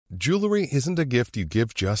Jewelry isn't a gift you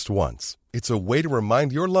give just once. It's a way to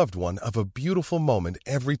remind your loved one of a beautiful moment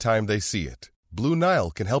every time they see it. Blue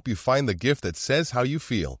Nile can help you find the gift that says how you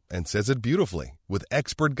feel and says it beautifully, with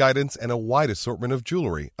expert guidance and a wide assortment of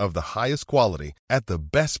jewelry of the highest quality at the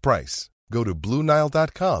best price. Go to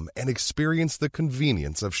BlueNile.com and experience the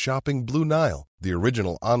convenience of shopping Blue Nile, the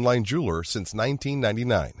original online jeweler since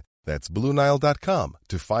 1999. That's BlueNile.com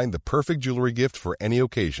to find the perfect jewelry gift for any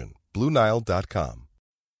occasion. BlueNile.com.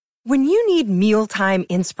 When you need mealtime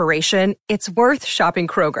inspiration, it's worth shopping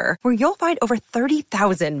Kroger, where you'll find over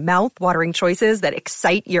 30,000 mouth-watering choices that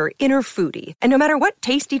excite your inner foodie. And no matter what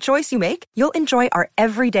tasty choice you make, you'll enjoy our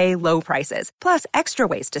everyday low prices, plus extra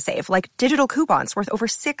ways to save, like digital coupons worth over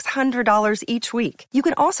 $600 each week. You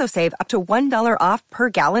can also save up to $1 off per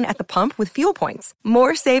gallon at the pump with fuel points.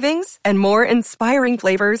 More savings and more inspiring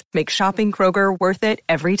flavors make shopping Kroger worth it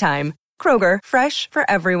every time. Kroger, fresh for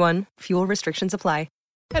everyone. Fuel restrictions apply.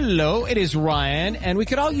 Hello, it is Ryan, and we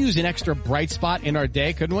could all use an extra bright spot in our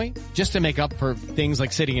day, couldn't we? Just to make up for things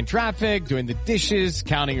like sitting in traffic, doing the dishes,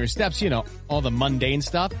 counting your steps, all the mundane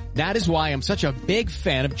stuff. That is why I'm such a big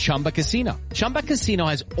fan of Chumba Casino. Chumba Casino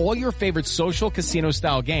has all your favorite social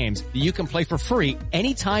casino-style games that you can play for free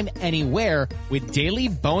anytime, anywhere with daily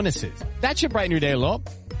bonuses. That should brighten your day a little.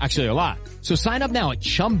 Actually, a lot. So sign up now at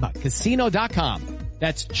ChumbaCasino.com.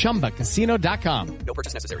 That's ChumbaCasino.com. No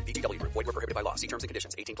purchase necessary. VGW Group. Void where prohibited by law. See terms and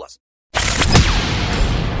conditions. 18+.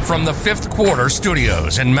 From the Fifth Quarter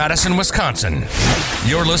Studios in Madison, Wisconsin,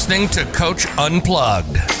 you're listening to Coach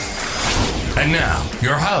Unplugged. And now,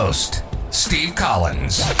 your host, Steve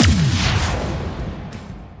Collins.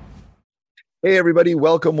 Hey, everybody.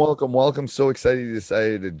 Welcome. So excited you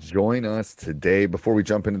decided to join us today. Before we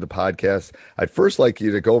jump into the podcast, I'd first like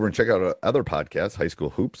you to go over and check out our other podcast, High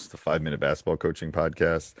School Hoops, the 5-minute basketball coaching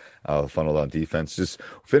podcast, Funnel Down Defense. Just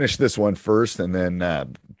finish this one first and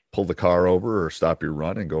then pull the car over or stop your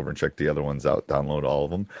run and go over and check the other ones out, download all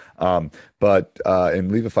of them. And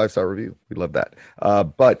leave a 5-star review. We love that.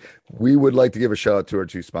 But we would like to give a shout out to our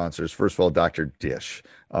two sponsors. First of all, Dr. Dish.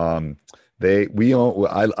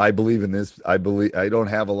 I believe in this. I don't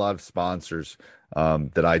have a lot of sponsors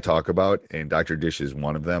that I talk about, and Dr. Dish is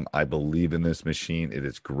one of them. I believe in this machine. It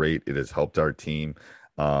is great. It has helped our team.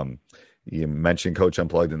 You mention Coach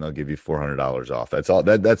Unplugged, and they'll give you $400 off. That's all.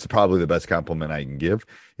 That's probably the best compliment I can give.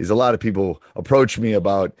 Is a lot of people approach me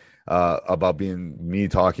about being me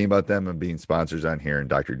talking about them and being sponsors on here. And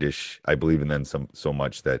Dr. Dish, I believe in them so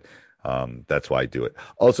much that. That's why I do it.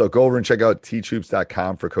 Also, go over and check out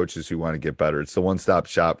teachhoops.com for coaches who want to get better. It's the one-stop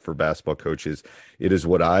shop for basketball coaches. It is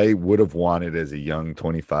what I would have wanted as a young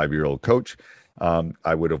 25-year-old coach.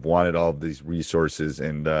 I would have wanted all of these resources,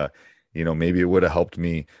 and maybe it would have helped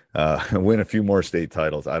me win a few more state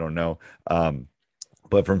titles. I don't know.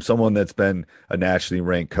 But from someone that's been a nationally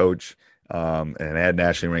ranked coach, and had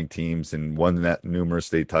nationally ranked teams and won that numerous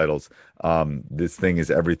state titles. This thing is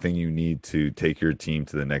everything you need to take your team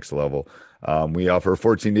to the next level. We offer a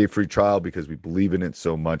 14-day free trial because we believe in it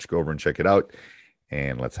so much. Go over and check it out,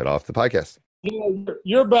 and let's head off the podcast.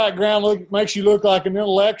 Your background makes you look like an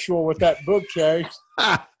intellectual with that bookcase.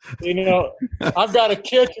 I've got a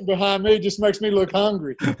kitchen behind me. It just makes me look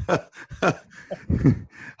hungry.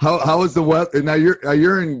 How is the weather? Now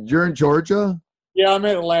you're in Georgia? Yeah, I'm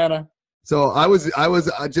in Atlanta. So I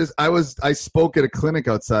spoke at a clinic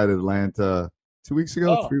outside Atlanta 3 weeks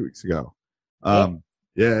ago.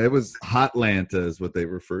 Yeah, it was hot Atlanta is what they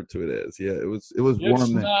referred to it as. Yeah, it was warm.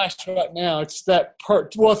 It's nice right now. It's that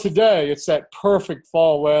today it's that perfect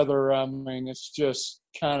fall weather. I mean, it's just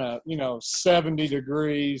kind of 70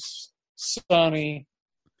 degrees, sunny.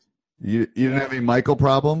 You didn't have any Michael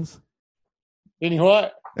problems? Any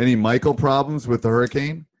what? Any Michael problems with the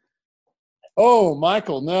hurricane? Oh,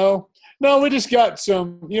 Michael, no, we just got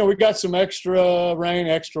some. We got some extra rain,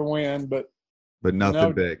 extra wind, but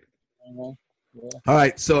nothing big. Yeah. All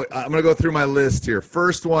right, so I'm going to go through my list here.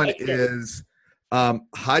 First one is,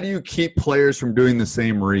 how do you keep players from doing the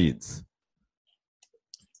same reads?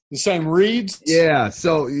 The same reads? Yeah,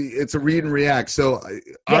 so it's a read and react. So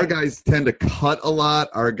our guys tend to cut a lot.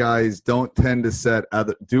 Our guys don't tend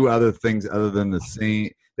to do other things other than the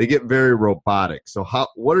same. They get very robotic. So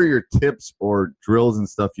what are your tips or drills and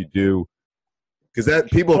stuff you do? Because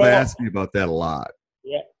people have asked me about that a lot.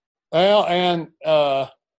 Yeah. Well, and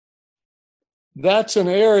that's an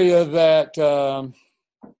area that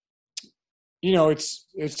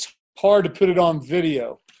it's hard to put it on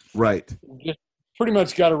video. Right. Just pretty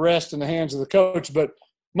much got to rest in the hands of the coach. But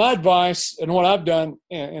my advice and what I've done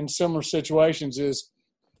in similar situations is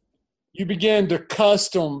you begin to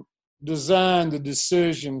custom design the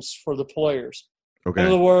decisions for the players. Okay. In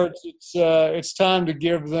other words, it's time to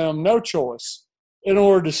give them no choice in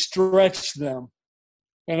order to stretch them.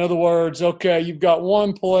 In other words, okay, you've got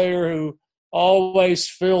one player who always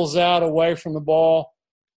fills out away from the ball.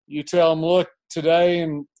 You tell them, look, today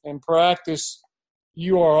in practice,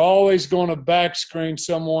 you are always going to back screen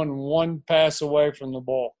someone one pass away from the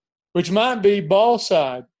ball, which might be ball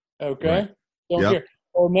side, okay? Right. Don't Yep. care.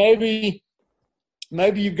 Or maybe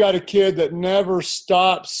you've got a kid that never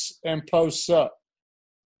stops and posts up,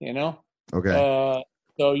 you know? Okay.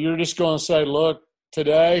 So you're just going to say, look,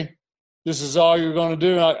 today, this is all you're going to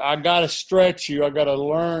do. I got to stretch you. I got to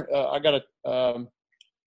learn. I got to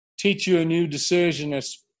teach you a new decision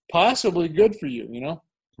that's possibly good for you, you know?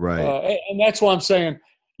 Right. And that's why I'm saying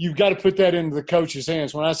you've got to put that into the coach's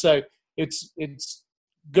hands. When I say it's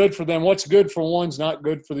good for them, what's good for one's not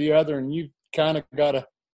good for the other, and you've kind of got to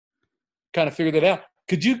figure that out.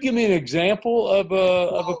 Could you give me an example of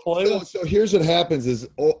a player? So here's what happens is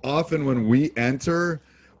often when we enter,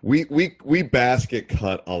 we basket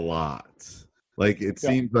cut a lot. Like it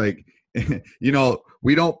seems like, you know,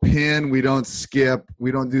 we don't pin, we don't skip,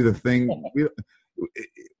 we don't do the thing.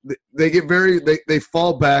 They get they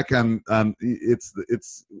fall back on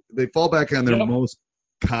they fall back on their most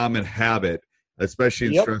common habit,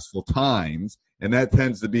 especially in stressful times, and that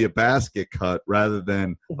tends to be a basket cut rather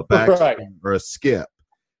than a back or a skip.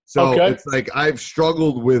 So it's like I've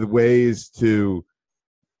struggled with ways to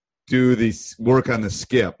do these, work on the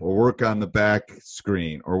skip or work on the back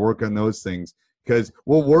screen or work on those things, because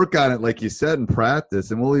we'll work on it, like you said, in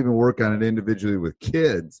practice, and we'll even work on it individually with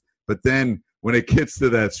kids. But then when it gets to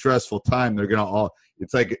that stressful time, they're going to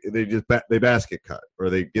it's like they basket cut or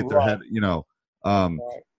they get their head, you know.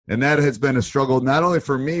 And that has been a struggle, not only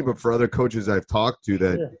for me, but for other coaches I've talked to,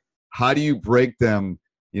 that how do you break them?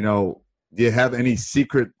 You know, do you have any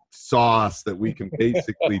secret sauce that we can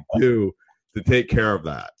basically do to take care of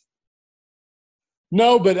that?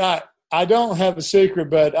 No, but I don't have a secret,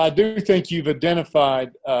 but I do think you've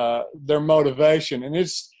identified their motivation, and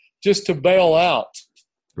it's just to bail out.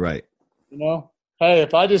 Right. You know, hey,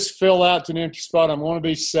 if I just fill out to an empty spot, I'm going to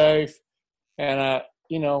be safe. And,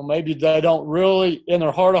 you know, maybe they don't really, in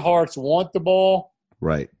their heart of hearts, want the ball.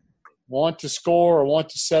 Right. Want to score or want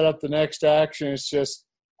to set up the next action. It's just,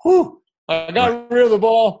 I got rid of the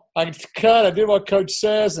ball. I cut. I did what coach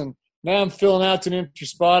says, and now I'm filling out to an empty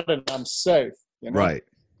spot, and I'm safe. You know? Right.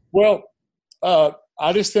 Well,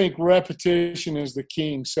 I just think repetition is the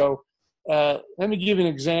king. So let me give you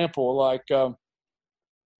an example. Like, so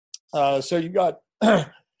you got,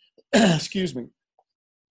 excuse me,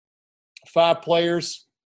 5 players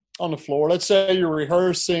on the floor. Let's say you're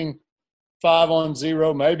rehearsing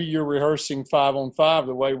 5-on-0. Maybe you're rehearsing 5-on-5,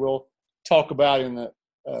 the way we'll talk about in the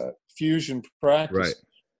fusion practice.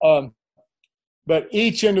 Right. But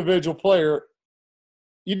each individual player,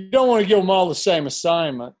 you don't want to give them all the same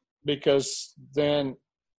assignment, because then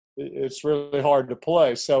it's really hard to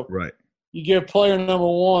play. So you give player number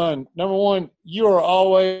one, you are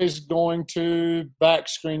always going to back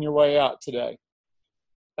screen your way out today.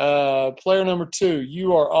 Player number 2,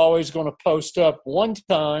 you are always going to post up one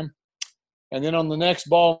time, and then on the next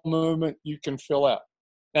ball movement, you can fill out.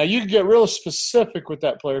 Now, you can get real specific with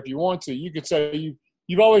that player if you want to. You could say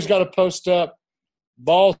you've always got to post up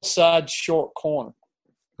ball side short corner.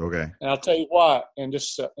 Okay. And I'll tell you why in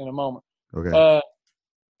just in a moment. Okay.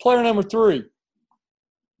 Player number 3,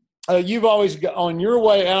 you've always got, on your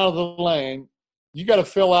way out of the lane, you got to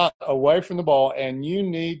fill out away from the ball, and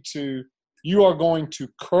you are going to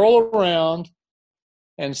curl around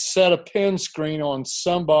and set a pin screen on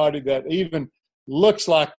somebody that even looks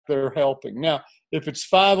like they're helping. Now, if it's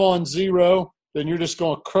 5-on-0, then you're just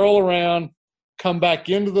going to curl around, come back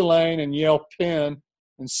into the lane, and yell pin,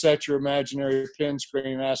 and set your imaginary pin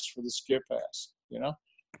screen and ask for the skip pass, you know?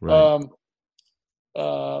 Right.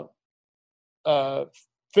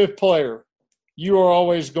 5th player, you are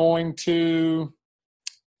always going to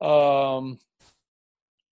call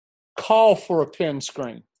for a pin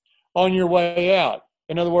screen on your way out.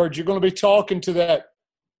 In other words, you're going to be talking to that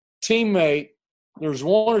teammate. There's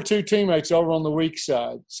 1 or 2 teammates over on the weak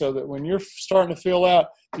side, so that when you're starting to fill out,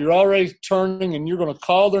 you're already turning and you're going to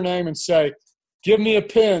call their name and say, give me a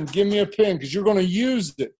pin, because you're going to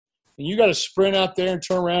use it. And you got to sprint out there and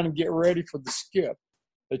turn around and get ready for the skip.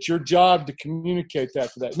 It's your job to communicate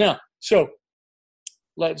that to that. Now, so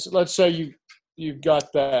let's say you've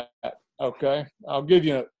got that, okay? I'll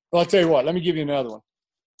tell you what, let me give you another one.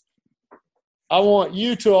 I want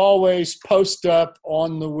you to always post up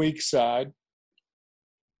on the weak side,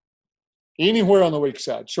 anywhere on the weak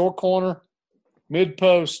side, short corner, mid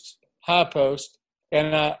post, high post,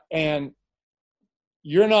 and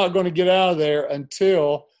you're not going to get out of there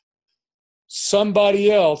until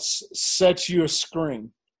somebody else sets you a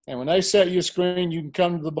screen. And when they set you a screen, you can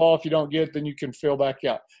come to the ball. If you don't get it, then you can fill back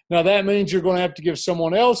out. Now, that means you're going to have to give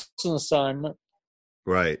someone else an assignment.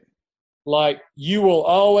 Right. Like you will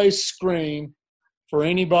always screen for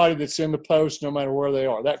anybody that's in the post no matter where they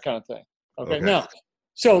are, that kind of thing. Okay. Now,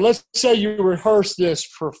 so let's say you rehearse this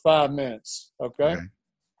for 5 minutes, okay?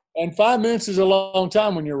 And 5 minutes is a long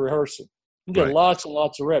time when you're rehearsing. You get lots and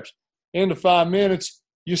lots of reps. Into 5 minutes,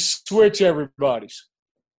 you switch everybody's.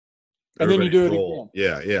 And then you do it again.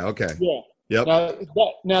 Yeah, okay. Yeah. Yep.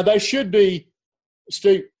 Now they should be,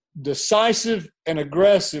 Steve, decisive and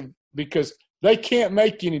aggressive because they can't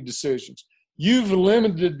make any decisions. You've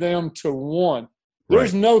limited them to one.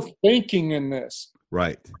 There's no thinking in this.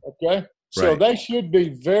 Right. Okay? So they should be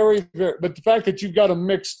very, very – but the fact that you've got them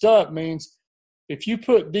mixed up means if you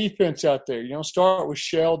put defense out there, start with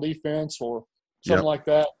shell defense or something like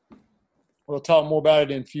that. We'll talk more about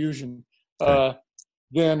it in Fusion.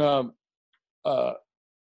 Then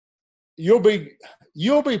you'll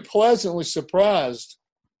be pleasantly surprised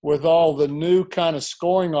with all the new kind of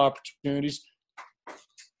scoring opportunities.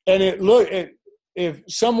 And if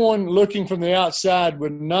someone looking from the outside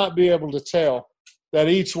would not be able to tell that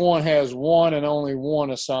each one has one and only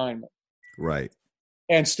one assignment. Right.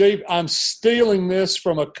 And Steve, I'm stealing this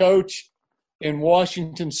from a coach in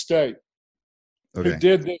Washington State who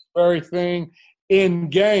did this very thing in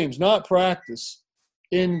games, not practice,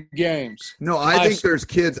 in games. No, I think there's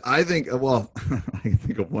kids. I think of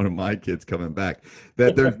one of my kids coming back,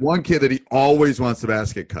 that there's one kid that he always wants the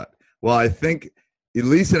basket cut. Well, I think at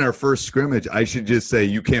least in our first scrimmage, I should just say,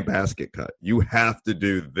 you can't basket cut. You have to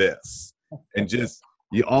do this. And just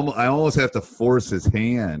I almost have to force his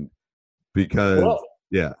hand because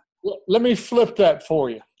Let me flip that for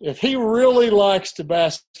you. If he really likes to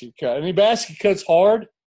basket cut and he basket cuts hard,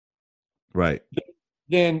 right,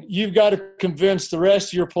 then you've got to convince the rest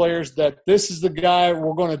of your players that this is the guy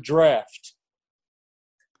we're going to draft.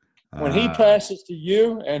 When he passes to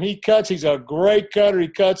you and he cuts, he's a great cutter. He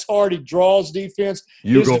cuts hard. He draws defense.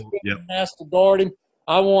 His defense has to guard him.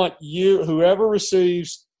 I want you, whoever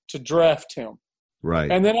receives, to draft him.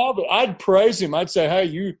 Right. And then I'd praise him. I'd say, hey,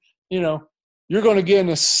 you're going to get an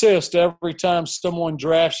assist every time someone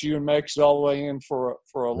drafts you and makes it all the way in for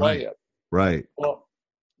a layup. Right. Well,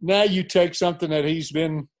 now you take something that he's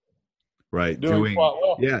been doing quite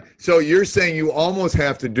well. Yeah. So you're saying you almost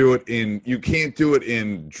have to do it you can't do it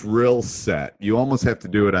in drill set. You almost have to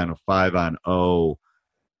do it on a 5-on-0.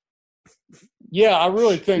 Yeah, I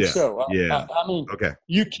really think so. Yeah. I mean,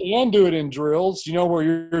 you can do it in drills, where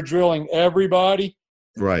you're drilling everybody.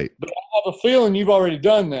 Right. But I have a feeling you've already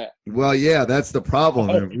done that. Well, yeah, that's the problem.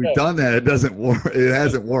 If we've done that, it doesn't work. It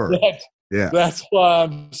hasn't worked. That's why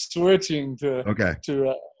I'm switching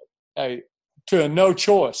to a no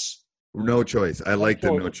choice. No choice. I like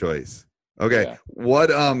the no choice. Okay. Yeah. What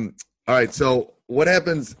all right, so what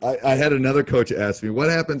happens I had another coach ask me, what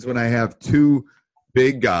happens when I have two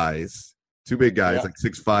big guys like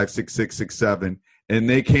 6'5", 6'6", 6'7", and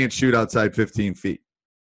they can't shoot outside 15 feet?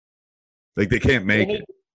 Like they can't make it.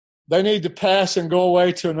 They need to pass and go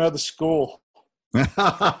away to another school. No,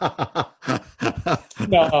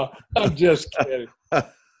 I'm just kidding.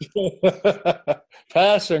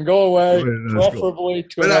 Pass and go away, preferably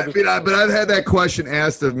to another school. But I've had that question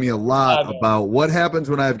asked of me a lot about what happens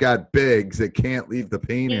when I've got bigs that can't leave the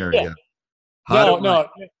paint area. No.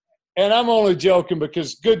 And I'm only joking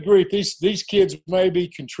because, good grief, these kids may be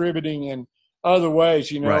contributing in other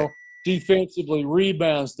ways, defensively,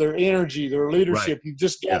 rebounds, their energy, their leadership. Right. You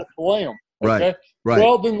just got to play them. Okay? Right.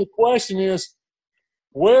 Well, then the question is,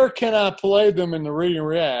 where can I play them in the read and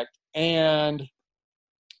react and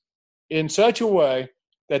in such a way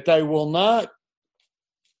that they will not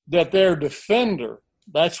 – that their defender –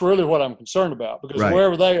 that's really what I'm concerned about because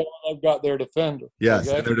wherever they are, they've got their defender. Yes,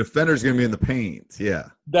 and their defender's going to be in the paint. Yeah.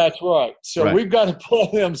 That's right. So we've got to play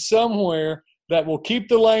them somewhere that will keep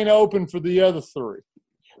the lane open for the other three.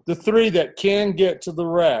 The three that can get to the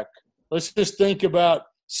rack. Let's just think about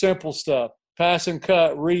simple stuff. Pass and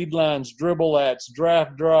cut, read lines, dribble ats,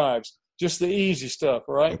 draft drives. Just the easy stuff,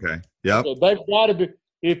 right? Okay. Yep. So they've got to be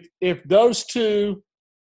if those two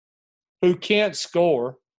who can't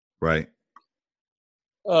score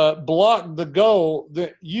block the goal,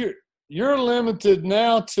 that you're limited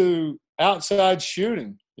now to outside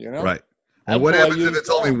shooting, Right. And what happens if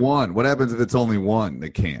it's only one? What happens if it's only one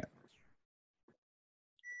that can't?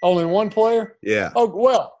 Only one player? Yeah. Oh,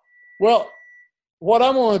 well, what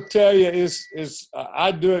I'm going to tell you is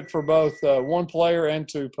I do it for both one player and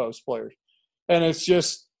two post players. And it's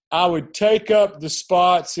just I would take up the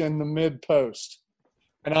spots in the mid post.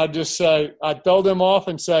 And I just say, I throw them off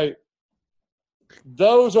and say,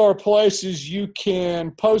 those are places you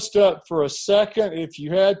can post up for a second if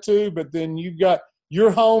you had to, but then you've got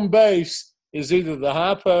your home base is either the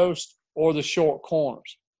high post or the short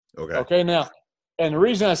corners. Okay, now, and the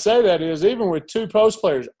reason I say that is even with two post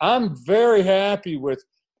players, I'm very happy with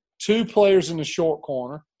two players in the short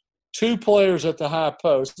corner, two players at the high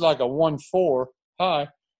post, like a 1-4 high,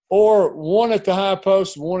 or one at the high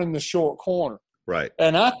post, one in the short corner. Right.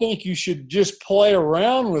 And I think you should just play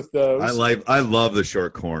around with those. I love the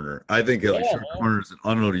short corner. I think short corner is an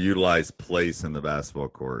underutilized place in the basketball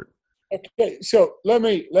court. Okay, so let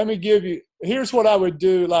me give you – here's what I would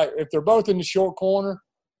do. Like if they're both in the short corner,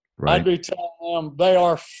 right. I'd be telling them they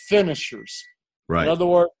are finishers. Right. In other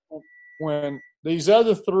words, when these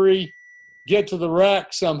other three get to the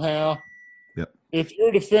rack somehow, yep. If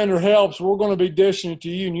your defender helps, we're going to be dishing it to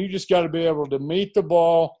you, and you just got to be able to meet the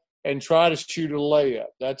ball and try to shoot a layup.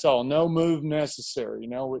 That's all. No move necessary.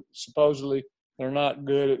 Supposedly they're not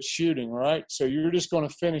good at shooting, right? So you're just going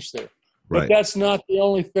to finish there. Right. But that's not the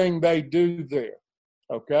only thing they do there,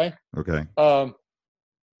 okay? Okay.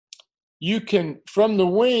 You can – from the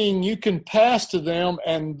wing, you can pass to them,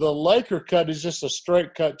 and the Laker cut is just a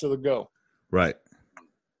straight cut to the goal. Right.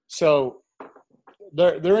 So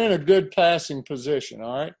they're in a good passing position,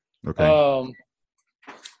 all right? Okay.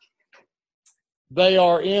 They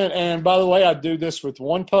are in – and by the way, I do this with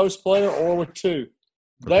one post player or with two.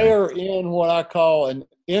 They are in what I call an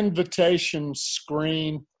invitation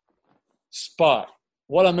screen spot.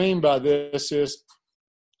 What I mean by this is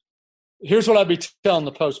here's what I'd be telling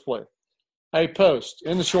the post player. Hey, post,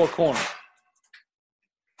 in the short corner.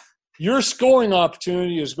 Your scoring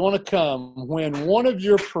opportunity is going to come when one of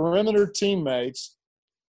your perimeter teammates,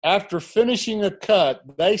 after finishing a cut,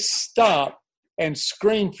 they stop and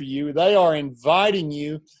screen for you. They are inviting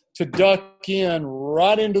you to duck in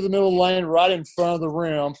right into the middle of the lane, right in front of the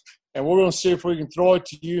rim, and we're going to see if we can throw it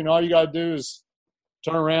to you, and all you got to do is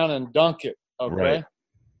turn around and dunk it, okay? Right.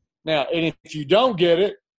 Now, and if you don't get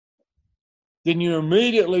it, then you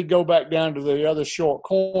immediately go back down to the other short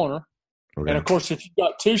corner. Okay. And, of course, if you've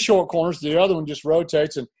got two short corners, the other one just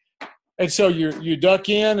rotates. And so you duck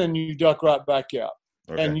in and you duck right back out.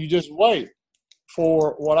 Okay. And you just wait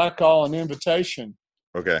for what I call an invitation.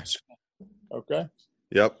 Okay. Okay?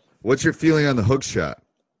 Yep. What's your feeling on the hook shot?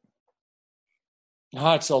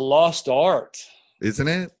 It's a lost art. Isn't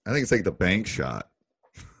it? I think it's like the bank shot.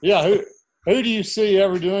 Yeah, who do you see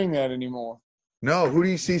ever doing that anymore? No, who do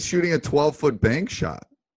you see shooting a 12-foot bank shot?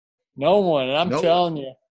 No one. And I'm telling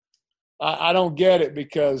you, I don't get it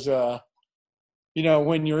because,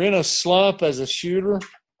 when you're in a slump as a shooter,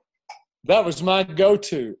 that was my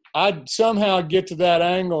go-to. I'd somehow get to that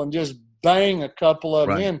angle and just bang a couple of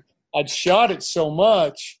them in. I'd shot it so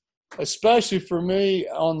much, especially for me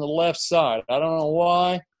on the left side. I don't know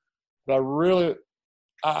why, but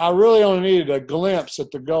I really only needed a glimpse at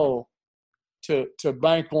the goal to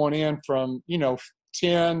bank one in from,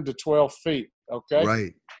 10 to 12 feet, okay?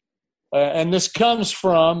 Right. And this comes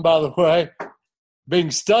from, by the way,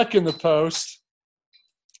 being stuck in the post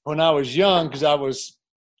when I was young because I was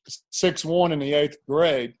 6'1" in the 8th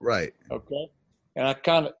grade. Right. Okay. And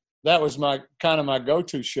that was my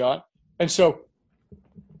go-to shot. And so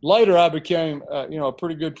later I became, a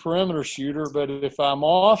pretty good perimeter shooter. But if I'm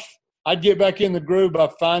off, I'd get back in the groove by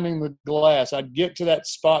finding the glass. I'd get to that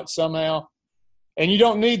spot somehow. And you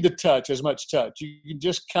don't need the touch, as much touch. You can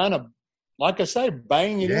just kind of, like I say,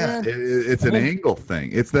 bang it in. Yeah, it's an angle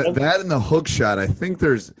thing. It's that and the hook shot. I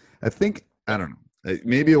don't know.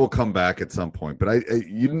 Maybe it will come back at some point, but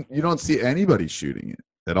you don't see anybody shooting it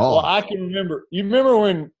at all. Well, I can remember. You remember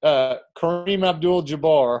when Kareem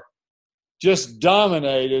Abdul-Jabbar just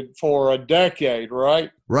dominated for a decade,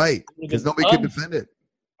 right? Right, because nobody could defend it.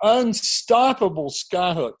 Unstoppable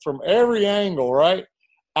skyhook from every angle, right?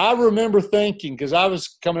 I remember thinking, because I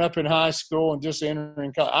was coming up in high school and just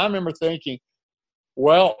entering college, I remember thinking,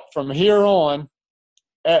 well, from here on,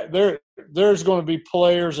 there's going to be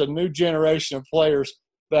players, a new generation of players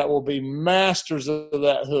that will be masters of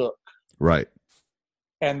that hook. Right.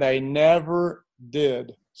 And they never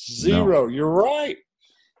did. Zero. No. You're right.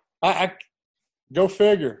 I go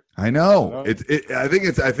figure. I know. I think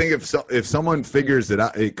if someone figures it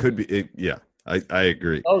out, it could be. Yeah, I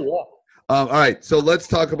agree. Oh yeah. All right, so let's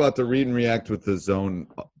talk about the read and react with the zone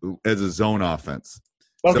as a zone offense.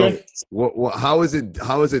 Okay. So, how is it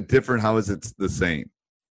different? How is it the same?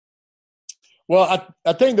 Well,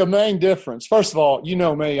 I think the main difference, first of all, you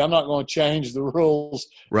know me, I'm not going to change the rules.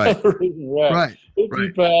 Right. Right. If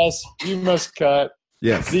you pass, you must cut.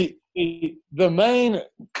 Yes. There's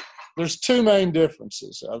two main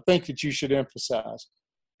differences I think that you should emphasize.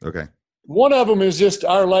 Okay. One of them is just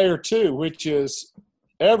our layer 2, which is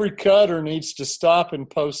every cutter needs to stop and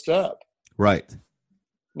post up. Right.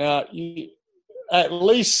 Now, you at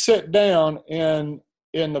least sit down in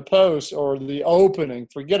the post or the opening.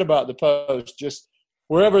 Forget about the post. Just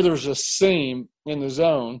wherever there's a seam in the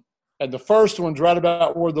zone. And the first one's right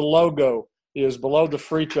about where the logo is, below the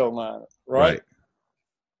free throw line, right?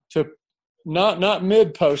 To not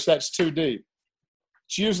mid post, that's too deep.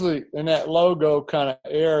 It's usually in that logo kind of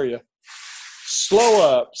area. Slow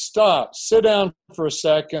up, stop, sit down for a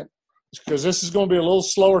second, because this is going to be a little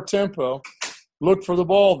slower tempo. Look for the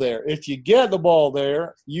ball there. If you get the ball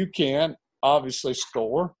there, you can obviously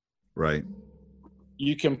score. Right.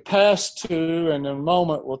 You can pass to, and in a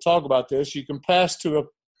moment we'll talk about this, you can pass to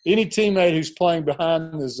any teammate who's playing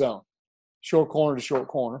behind the zone, short corner to short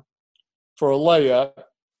corner, for a layup.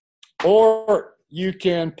 Or you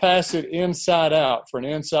can pass it inside out for an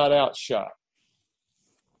inside-out shot.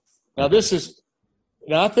 Now,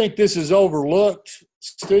 I think this is overlooked,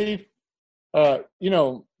 Steve.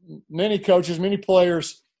 Many coaches, many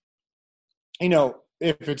players,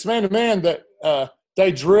 if it's man-to-man, that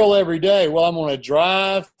they drill every day. Well, I'm going to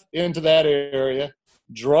drive into that area,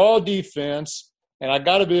 draw defense, and I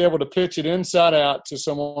got to be able to pitch it inside out to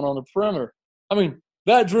someone on the perimeter. I mean,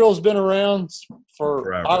 that drill's been around for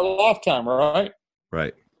forever. Our lifetime, right?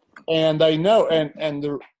 Right. And they know, and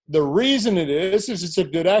the reason it is it's a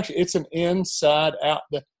good action. It's an inside out.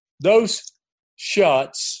 Those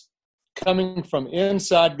shots coming from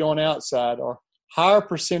inside going outside are higher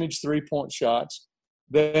percentage 3-point shots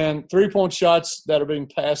than 3-point shots that are being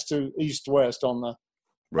passed to east-west on the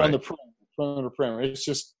perimeter. It's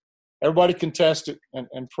just everybody can test it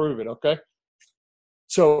and prove it, okay?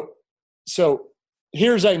 So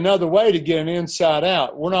here's another way to get an inside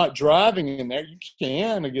out. We're not driving in there. You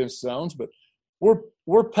can against zones, but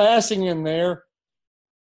we're passing in there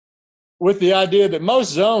with the idea that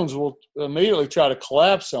most zones will immediately try to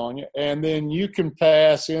collapse on you, and then you can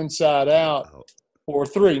pass inside out for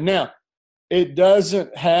 3. Now, it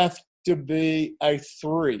doesn't have to be a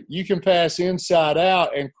 3. You can pass inside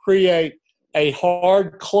out and create a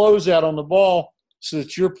hard closeout on the ball so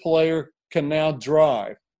that your player can now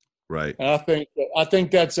drive. Right. And I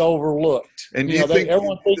think that's overlooked. And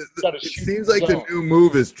everyone thinks it seems like the new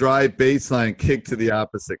move is drive baseline, kick to the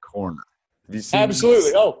opposite corner. Have you seen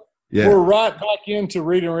Absolutely. this? Oh, yeah. We're right back into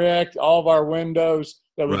read and react, all of our windows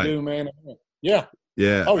that we do, man. Yeah.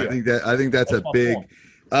 Yeah. Oh, yeah. I think that's a big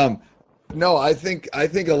no, I think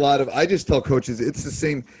a lot of, I just tell coaches it's the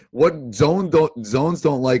same. What zones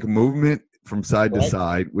don't like movement from side to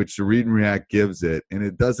side, which the read and react gives it, and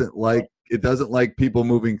it doesn't like people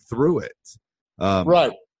moving through it.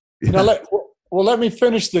 Right. Yeah. Now let me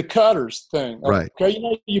finish the cutters thing. Right. Okay,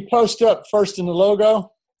 you post up first in the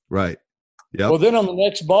logo. Right. Yep. Well, then on the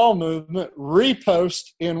next ball movement,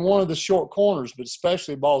 repost in one of the short corners, but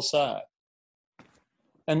especially ball side.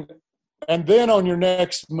 And then on your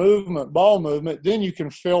next ball movement, then you can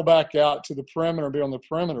fill back out to the perimeter and be on the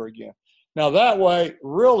perimeter again. Now that way,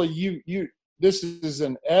 really, this is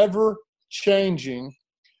an ever-changing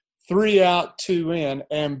 3 out, 2 in,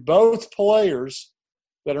 and both players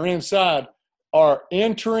that are inside are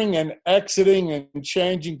entering and exiting and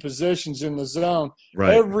changing positions in the zone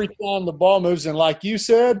every time the ball moves. And like you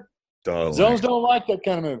said, zones don't like that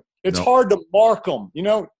kind of move. It's hard to mark them,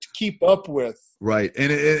 to keep up with. Right.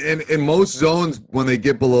 And most zones, when they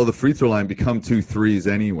get below the free throw line, become 2 3s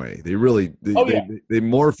anyway. They really they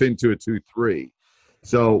morph into a 2-3.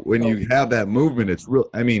 So when you have that movement, it's real.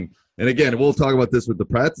 I mean, and again, we'll talk about this with the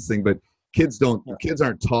practicing, but kids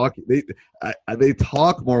aren't talking. They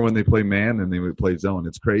talk more when they play man than they would play zone.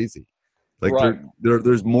 It's crazy. Like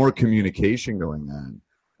there's more communication going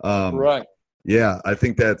on. Right. Yeah, I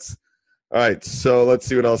think that's all right. So let's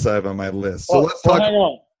see what else I have on my list. So let's talk. Hang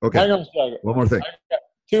on. Okay. Hang on a second. One more thing. I got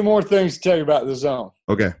 2 more things to tell you about the zone.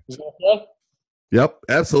 Okay. Is that okay? Yep.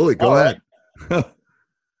 Absolutely. Go ahead.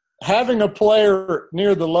 Having a player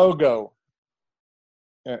near the logo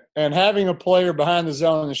and having a player behind the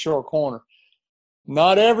zone in the short corner,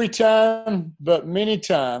 not every time, but many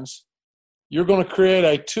times, you're going to create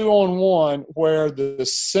a 2-on-1 where the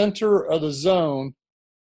center of the zone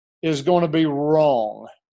is going to be wrong.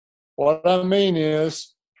 What I mean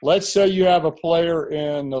is, let's say you have a player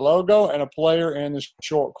in the logo and a player in the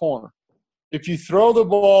short corner. If you throw the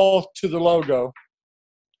ball to the logo,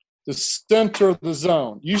 the center of the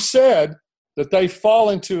zone, you said that they fall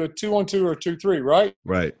into a 2-on-2 or a 2-3, right?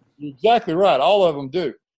 Right. You're exactly right. All of them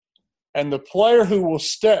do. And the player who will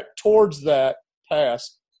step towards that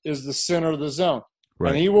pass is the center of the zone. Right.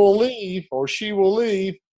 And he will leave or she will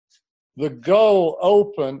leave the goal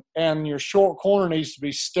open, and your short corner needs to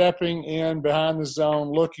be stepping in behind the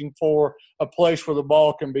zone, looking for a place where the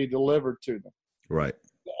ball can be delivered to them. Right.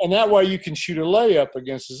 And that way you can shoot a layup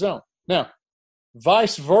against the zone. Now,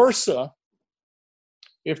 vice versa,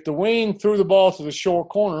 if the wing threw the ball to the short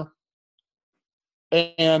corner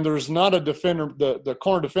and there's not a defender, the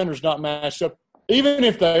corner defender's not matched up, even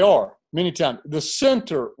if they are, many times, the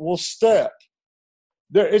center will step.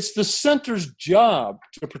 It's the center's job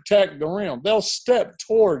to protect the rim. They'll step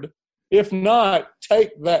toward, if not, take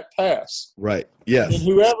that pass. Right. Yes. And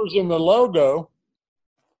whoever's in the logo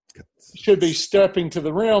should be stepping to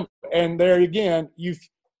the rim. And there again,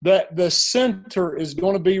 that the center is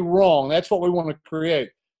going to be wrong. That's what we want to create.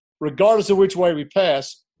 Regardless of which way we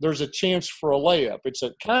pass, there's a chance for a layup. It's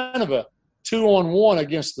a kind of a 2-on-1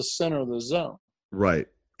 against the center of the zone. Right.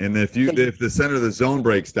 And if the center of the zone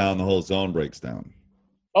breaks down, the whole zone breaks down.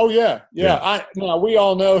 Oh, yeah. Now, we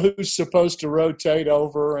all know who's supposed to rotate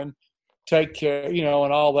over and take care, and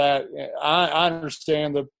all that. I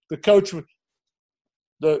understand the coach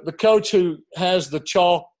the coach who has the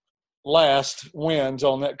chalk last wins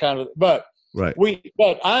on that kind of – but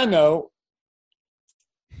I know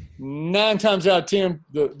 9 times out of 10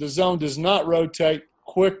 the zone does not rotate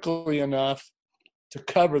quickly enough to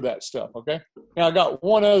cover that stuff, okay? Now, I got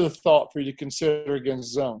one other thought for you to consider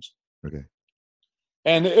against zones. Okay.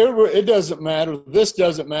 And it doesn't matter. This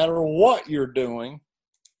doesn't matter what you're doing.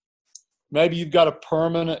 Maybe you've got a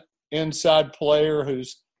permanent inside player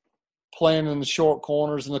who's playing in the short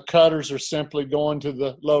corners and the cutters are simply going to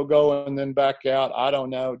the logo and then back out. I don't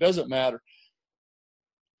know. It doesn't matter.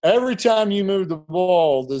 Every time you move the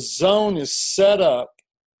ball, the zone is set up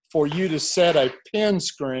for you to set a pin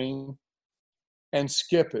screen and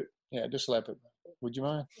skip it. Yeah, just slap it. Would you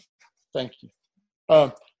mind? Thank you.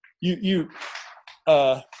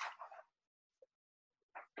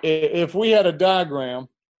 If we had a diagram,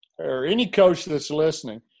 or any coach that's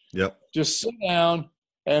listening, just sit down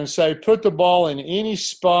and say, put the ball in any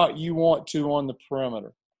spot you want to on the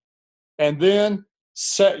perimeter. And then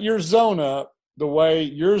set your zone up the way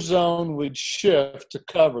your zone would shift to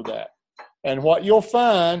cover that. And what you'll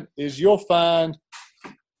find is 2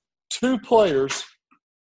 players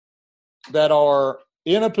that are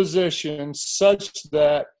in a position such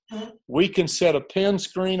that we can set a pin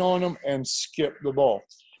screen on them and skip the ball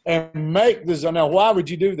and make the zone. Now, why would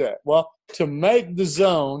you do that? Well, to make the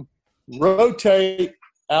zone rotate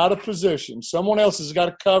out of position. Someone else has got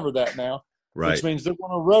to cover that now, which means they're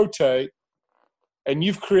going to rotate, and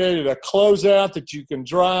you've created a closeout that you can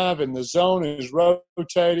drive, and the zone is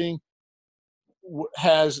rotating.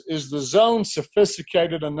 Is the zone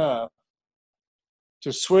sophisticated enough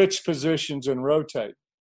to switch positions and rotate?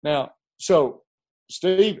 Now, so,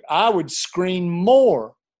 Steve, I would screen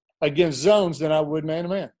more against zones than I would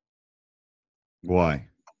man-to-man. Why?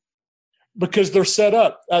 Because they're set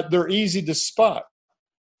up. They're easy to spot.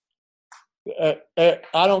 I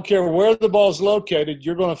don't care where the ball's located,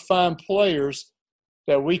 you're going to find players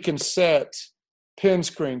that we can set pin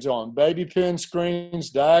screens on. Baby pin screens,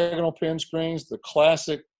 diagonal pin screens, the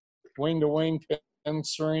classic wing-to-wing pin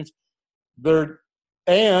screens.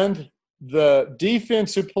 And the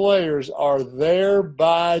defensive players are there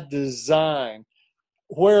by design.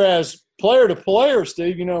 Whereas player to player,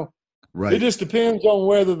 Steve, it just depends on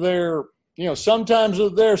whether they're, sometimes they're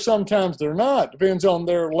there, sometimes they're not. Depends on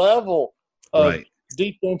their level of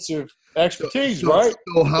defensive expertise, right?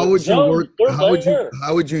 So how would you work?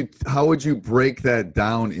 How would you break that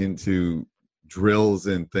down into drills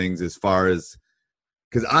and things as far as?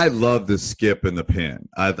 Because I love the skip and the pin.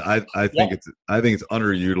 I think it's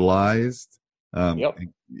underutilized.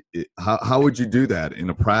 How would you do that in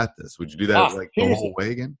a practice? Would you do that the whole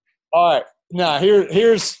way again? All right. Now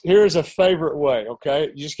here's a favorite way.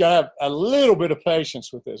 Okay, you just gotta have a little bit of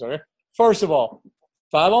patience with this. Okay. First of all,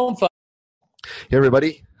 5-on-5. Hey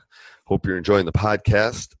everybody. Hope you're enjoying the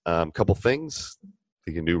podcast. Couple things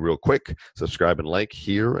you can do real quick. Subscribe and like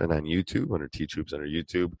here and on YouTube under Teach Hoops under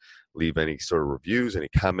YouTube. Leave any sort of reviews, any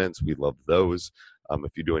comments. We love those.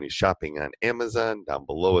 If you do any shopping on Amazon, down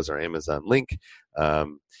below is our Amazon link.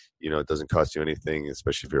 It doesn't cost you anything,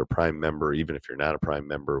 especially if you're a Prime member. Even if you're not a Prime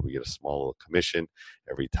member, we get a small little commission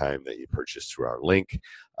every time that you purchase through our link.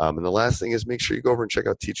 And the last thing is make sure you go over and check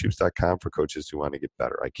out teachhoops.com for coaches who want to get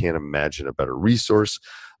better. I can't imagine a better resource,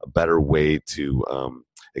 a better way to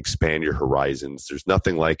expand your horizons. There's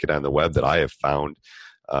nothing like it on the web that I have found.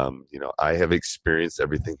 I have experienced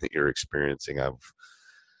everything that you're experiencing. I've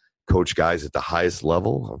coached guys at the highest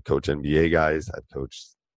level. I've coached NBA guys. I've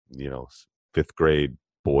coached, 5th grade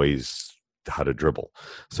boys how to dribble.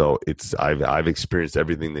 So I've experienced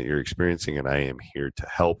everything that you're experiencing, and I am here to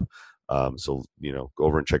help. So, go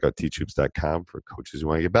over and check out teachhoops.com for coaches who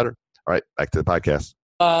want to get better. All right, back to the podcast.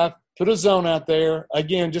 Put a zone out there.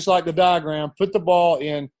 Again, just like the diagram, put the ball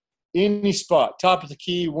in any spot, top of the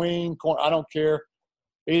key, wing, corner, I don't care.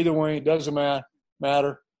 Either wing, it doesn't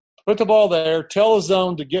matter. Put the ball there. Tell the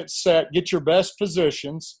zone to get set, get your best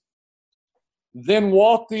positions. Then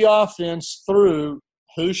walk the offense through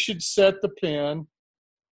who should set the pin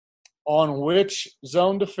on which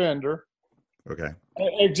zone defender. Okay.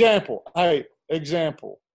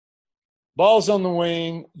 Example. Ball's on the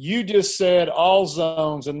wing. You just said all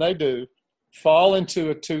zones, and they do, fall into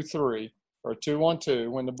a 2-3 or 2-1-2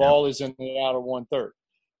 when the ball is in the outer 1/3.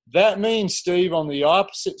 That means, Steve, on the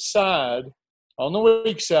opposite side, on the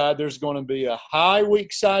weak side, there's going to be a high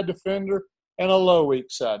weak side defender and a low weak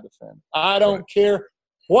side defender. I don't care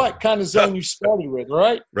what kind of zone you started with,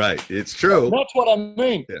 right? Right. It's true. That's what I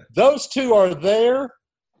mean. Yeah. Those two are there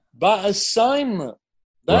by assignment.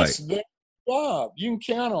 That's their job. You can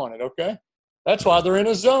count on it, okay? That's why they're in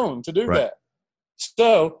a zone to do that.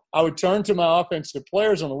 So I would turn to my offensive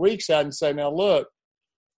players on the weak side and say, now look,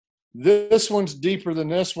 this one's deeper than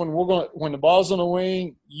this one. We're going to, when the ball's on the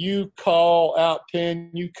wing, you call out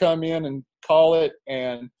pin, you come in and call it,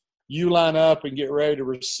 and you line up and get ready to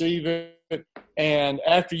receive it. And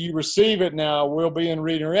after you receive it, now we'll be in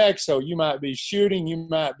read and react. So you might be shooting, you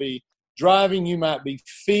might be driving, you might be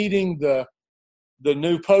feeding the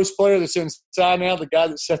new post player that's inside now, the guy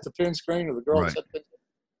that set the pin screen or the girl that set the pin screen.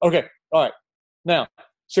 Okay, all right. Now,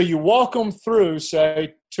 so you walk them through,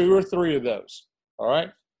 say, 2 or 3 of those, all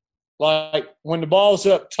right? Like when the ball's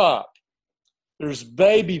up top, there's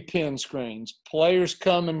baby pin screens, players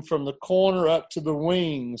coming from the corner up to the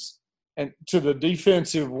wings and to the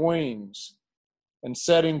defensive wings and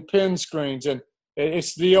setting pin screens. And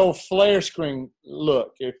it's the old flare screen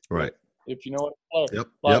look, if you know what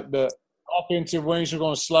flare. The offensive wings are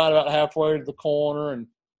going to slide about halfway to the corner, and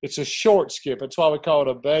it's a short skip. That's why we call it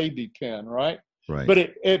a baby pin, right? Right. But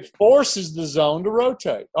it forces the zone to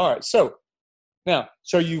rotate. All right, so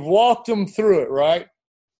you've walked them through it, right?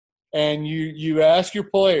 And you ask your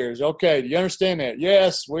players, okay, do you understand that?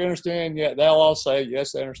 Yes, we understand. Yeah, they'll all say,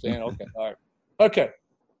 yes, they understand. Okay, all right. Okay.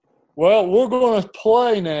 Well, we're going to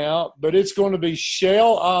play now, but it's going to be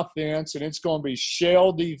shell offense and it's going to be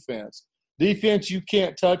shell defense. Defense, you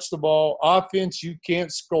can't touch the ball. Offense, you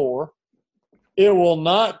can't score. It will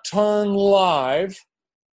not turn live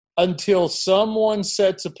until someone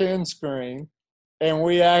sets a pin screen and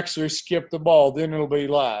we actually skip the ball. Then it'll be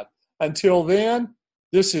live. Until then,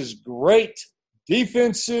 this is great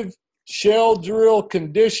defensive shell drill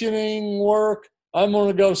conditioning work. I'm going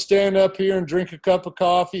to go stand up here and drink a cup of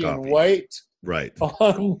coffee. And wait. Right.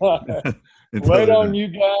 Wait on you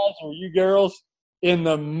guys or you girls in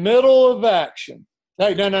the middle of action.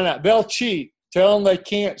 Hey, no. They'll cheat. Tell them they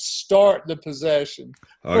can't start the possession.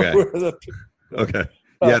 Okay. Okay.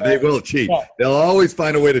 Yeah, they will cheat. They'll always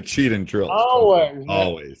find a way to cheat in drills. Always.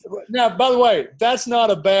 Now, by the way, that's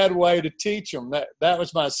not a bad way to teach them. That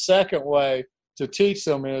was my second way to teach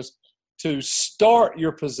them, is to start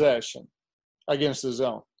your possession against the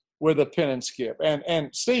zone with a pin and skip.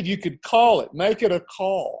 And Steve, you could call it. Make it a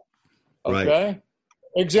call. Okay? Right.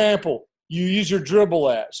 Example, you use your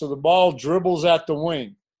dribble at. So the ball dribbles at the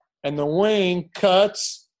wing. And the wing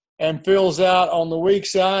cuts and fills out on the weak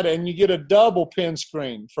side, and you get a double pin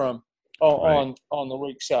screen from on the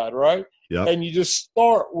weak side, right? Yep. And you just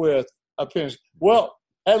start with a pin. Well,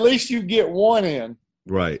 at least you get one in.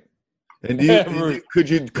 Right. And could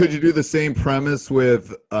you do the same premise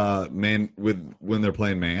with when they're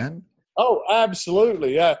playing man? Oh,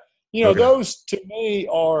 absolutely. Those to me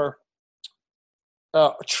are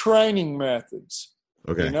training methods.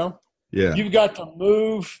 Okay. You know? Yeah. You've got to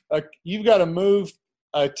move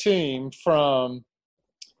a team from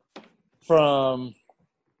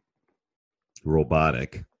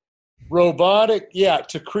robotic,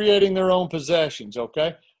 to creating their own possessions,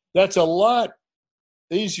 okay? That's a lot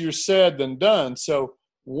easier said than done. So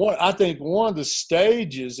I think one of the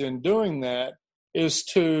stages in doing that is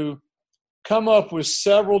to come up with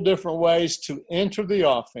several different ways to enter the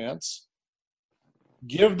offense,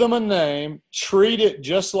 give them a name, treat it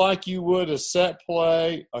just like you would a set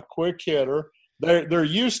play, a quick hitter. They're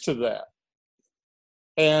used to that.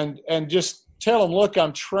 And just tell them, look,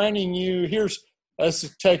 I'm training you.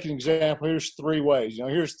 Let's take an example. Here's 3 ways.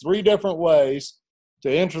 Here's 3 different ways to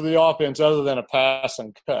enter the offense other than a pass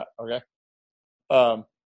and cut, okay?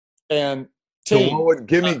 And team. So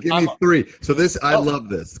give me 3. So I love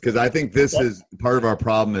this, because I think this is part of our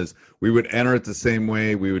problem is we would enter it the same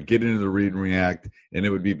way. We would get into the read and react, and it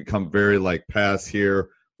would become very like pass here,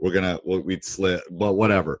 we'd slip, but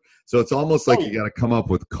whatever. So it's almost like you got to come up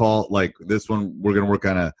with like this one. We're gonna work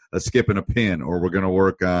on a skip and a pin, or we're gonna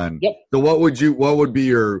work on. Yep. So what would be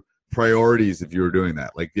your priorities if you were doing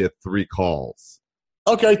that? Like you had 3 calls.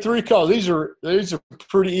 Okay, 3 calls. These are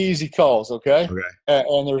pretty easy calls. Okay. Okay.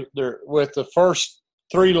 And they're with the first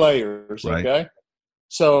 3 layers. Right. Okay.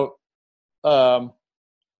 So,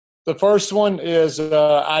 the first one is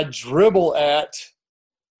I dribble at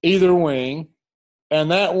either wing,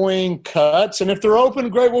 and that wing cuts. And if they're open,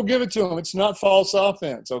 great, we'll give it to them. It's not false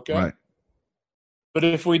offense, okay? Right. But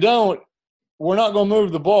if we don't, we're not going to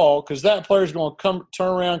move the ball because that player's going to turn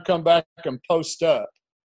around, come back, and post up.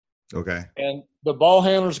 Okay. And the ball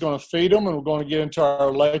handler's going to feed them, and we're going to get into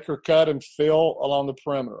our Laker cut and fill along the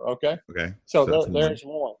perimeter, okay? Okay. So there's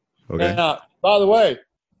one. Okay. Now, by the way,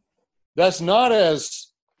 that's not as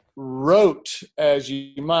rote as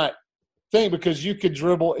you might think because you could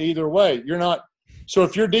dribble either way. You're not – so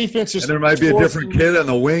if your defense is – And there might be a different kid on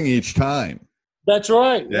the wing each time. That's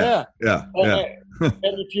right, yeah. And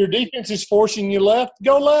if your defense is forcing you left,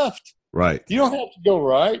 go left. Right. You don't have to go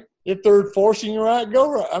right. If they're forcing you right,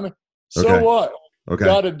 go right. I mean, so what? Okay.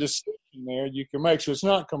 You've got a decision there you can make, so it's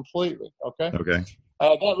not completely, okay? Okay.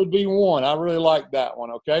 That would be one. I really like that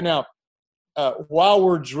one, okay? Now, while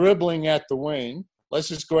we're dribbling at the wing, let's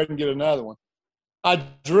just go ahead and get another one. I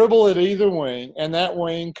dribble at either wing, and that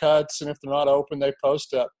wing cuts, and if they're not open, they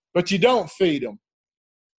post up. But you don't feed them.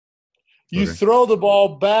 You throw the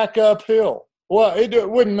ball back uphill. Well, it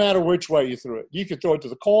wouldn't matter which way you threw it. You could throw it to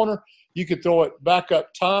the corner. You could throw it back up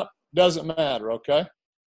top. Doesn't matter, okay?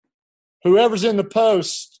 Whoever's in the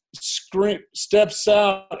post steps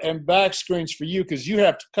out and back screens for you because you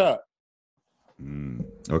have to cut.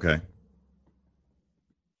 Okay.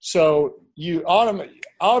 So you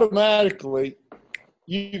automatically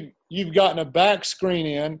you've gotten a back screen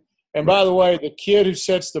in. And by the way, the kid who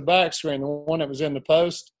sets the back screen, the one that was in the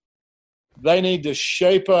post, they need to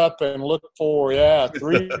shape up and look for,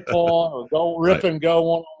 3-point or go rip and go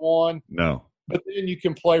one-on-one. No. But then you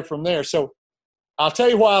can play from there. So I'll tell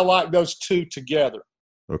you why I like those 2 together.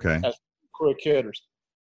 Okay. As quick hitters.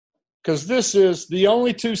 Because this is the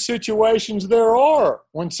only 2 situations there are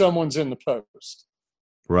when someone's in the post.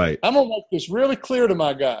 Right. I'm going to make this really clear to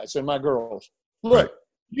my guys and my girls. Look,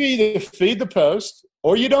 you either feed the post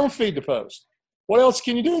or you don't feed the post. What else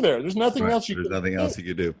can you do there? There's nothing else you can do. There's nothing else you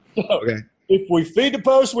can do. Okay. If we feed the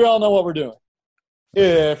post, we all know what we're doing.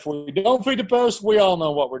 If we don't feed the post, we all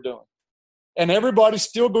know what we're doing. And everybody's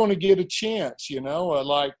still going to get a chance,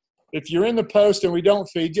 like if you're in the post and we don't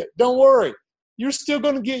feed you, don't worry. You're still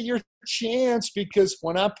going to get your chance because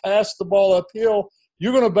when I pass the ball uphill,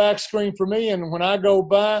 you're going to back screen for me. And when I go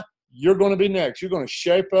by, you're going to be next. You're going to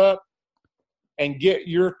shape up and get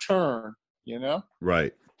your turn,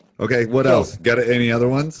 Right. Okay. What else? Got any other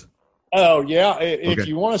ones? Oh, yeah. If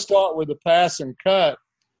you want to start with the pass and cut,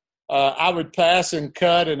 I would pass and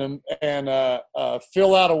cut and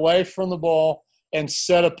fill out away from the ball and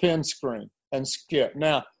set a pin screen and skip.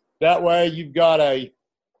 Now, that way you've got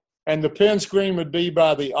and the pin screen would be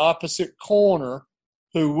by the opposite corner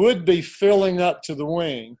who would be filling up to the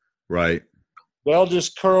wing. Right. They'll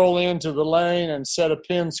just curl into the lane and set a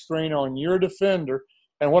pin screen on your defender.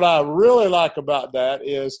 And what I really like about that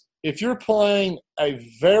is if you're playing a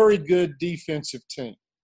very good defensive team,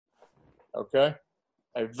 okay,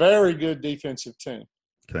 a very good defensive team.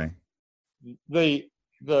 Okay.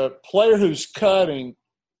 The player who's cutting,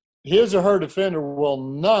 his or her defender will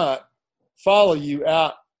not follow you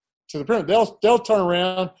out to the perimeter. They'll turn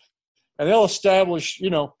around and they'll establish,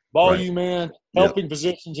 ball you man, helping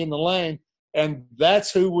positions in the lane, and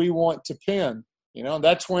that's who we want to pin.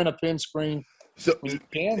 That's when a pin screen. So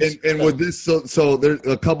and with this, so there's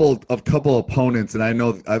a couple opponents, and I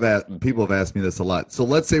know people have asked me this a lot. So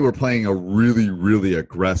let's say we're playing a really, really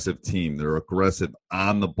aggressive team. They're aggressive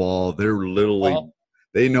on the ball. They're literally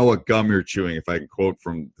they know what gum you're chewing. If I can quote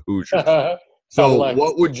from Hoosiers. So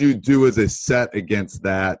what would you do as a set against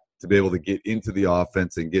that to be able to get into the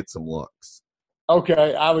offense and get some looks?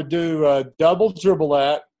 Okay, I would do a double dribble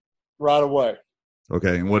at right away.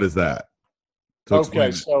 Okay, and what is that? So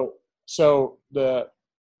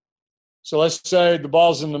let's say the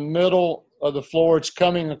ball's in the middle of the floor. It's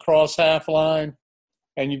coming across half line,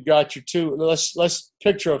 and you've got your 2. Let's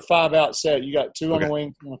picture a 5-out set. You got 2 on the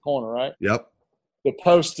wing in the corner, right? Yep. The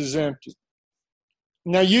post is empty.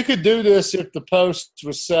 Now you could do this if the post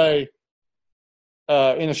was, say,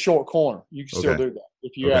 in a short corner. You can still do that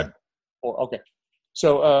if you had. Okay.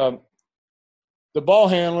 So the ball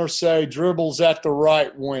handler, say, dribbles at the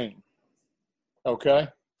right wing. Okay.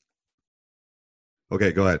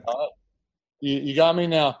 Okay, go ahead. You got me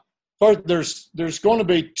now. first, there's going to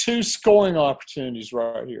be two scoring opportunities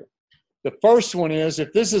right here. The first one is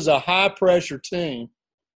if this is a high-pressure team,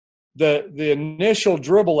 the initial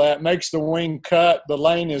dribble at makes the wing cut, the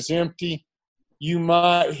lane is empty, you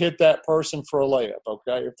might hit that person for a layup,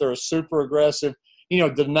 okay? If they're a super aggressive,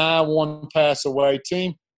 deny one pass away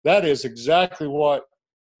team, that is exactly what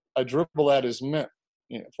a dribble at is meant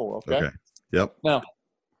for, okay? Yep. Now,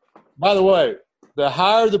 by the way, the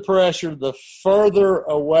higher the pressure, the further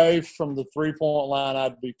away from the three-point line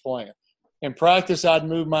I'd be playing. In practice, I'd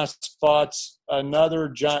move my spots another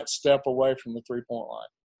giant step away from the three-point line,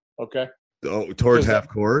 okay? Oh, towards half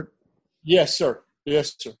court? Yes, sir.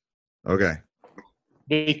 Yes, sir. Okay.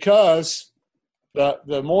 Because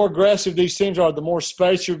the more aggressive these teams are, the more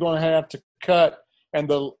space you're going to have to cut, and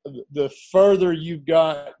the further you've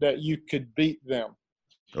got that you could beat them.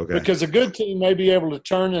 Okay. Because a good team may be able to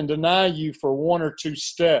turn and deny you for one or two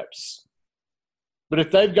steps. But if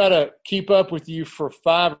they've got to keep up with you for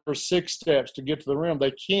 5 or 6 steps to get to the rim,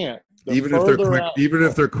 they can't. Even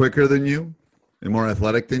if they're quicker than you and more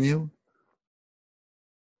athletic than you?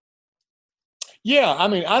 Yeah, I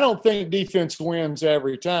mean, I don't think defense wins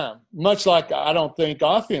every time, much like I don't think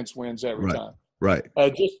offense wins every time. Right.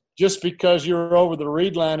 Just because you're over the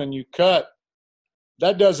read line and you cut,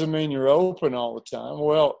 that doesn't mean you're open all the time.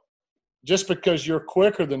 Well, just because you're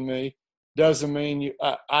quicker than me doesn't mean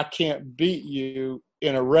I can't beat you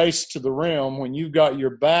in a race to the rim when you've got your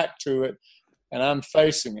back to it and I'm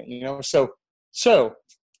facing it, So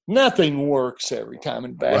nothing works every time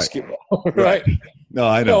in basketball, right? No,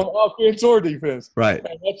 I know. Offense or defense. Right.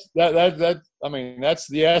 And that's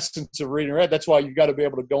the essence of reading red. That's why you've got to be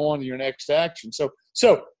able to go on to your next action.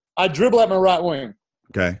 So I dribble at my right wing.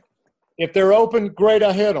 Okay. If they're open, great,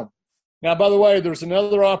 I hit them. Now, by the way, there's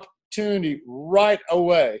another opportunity right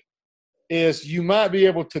away is you might be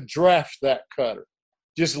able to draft that cutter.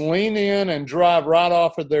 Just lean in and drive right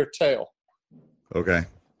off of their tail. Okay.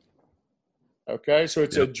 Okay, so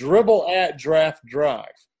it's a dribble at draft drive.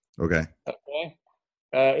 Okay.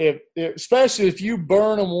 Okay. Especially if you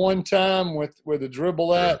burn them one time with a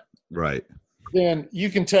dribble at, right, then you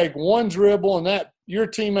can take one dribble and that your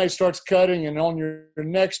teammate starts cutting, and on your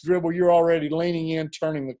next dribble you're already leaning in,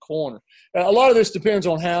 turning the corner. A lot of this depends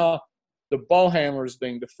on how the ball handler is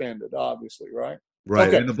being defended, obviously, right? Right,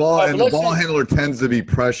 okay. and the ball handler tends to be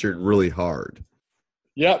pressured really hard.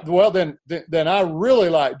 Yeah, well then I really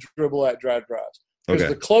like dribble at drive drives because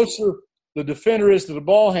the closer the defender is to the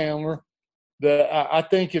ball handler, I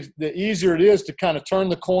think the easier it is to kind of turn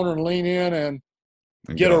the corner and lean in and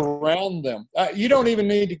get around them. You don't even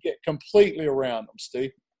need to get completely around them,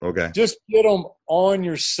 Steve. Okay. Just get them on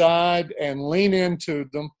your side and lean into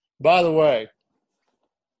them. By the way,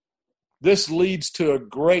 this leads to a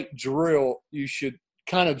great drill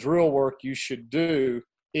drill work you should do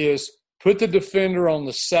is put the defender on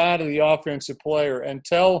the side of the offensive player and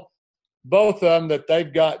tell both of them that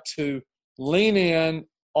they've got to lean in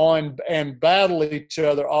on and battle each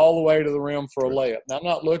other all the way to the rim for a layup. Now,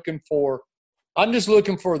 I'm just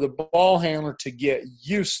looking for the ball handler to get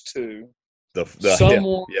used to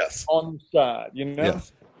someone on the side,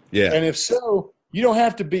 Yes. Yeah. And if so, you don't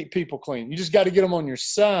have to beat people clean. You just got to get them on your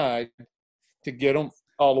side to get them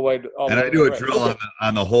all the way to I do a drill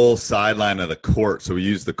on the whole sideline of the court. So we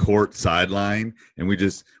use the court sideline, and we're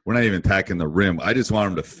not even attacking the rim. I just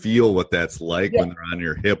want them to feel what that's like when they're on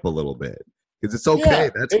your hip a little bit. Because it's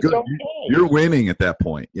okay. That's good. Okay. You're winning at that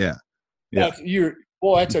point. Yeah. Yeah.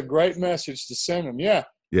 That's a great message to send them. Yeah.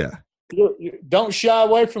 Yeah. Don't shy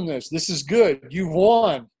away from this. This is good. You've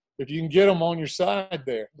won. If you can get them on your side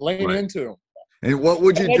there, lean into them. And what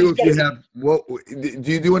would you do if you have –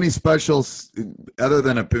 do you do any specials other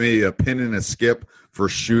than maybe a pin and a skip for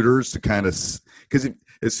shooters to kind of – because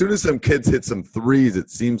as soon as some kids hit some threes, it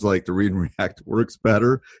seems like the read and react works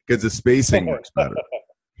better because the spacing works better.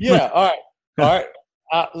 Yeah, all right.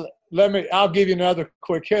 I'll give you another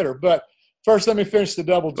quick hitter. But first let me finish the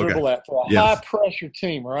double dribble at for a high-pressure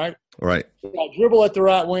team, right? All right. So I dribble at the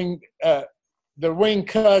right wing. The wing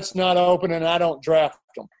cut's not open, and I don't draft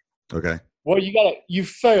them. Okay. Well, you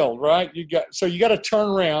failed, right? You got to turn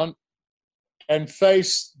around and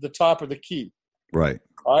face the top of the key. Right.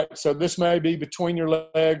 All right. So this may be between your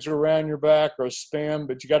legs or around your back or a spin,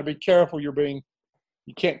 but you got to be careful. You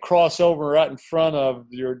can't cross over right in front of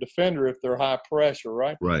your defender if they're high pressure,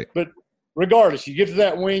 right? Right. But regardless, you get to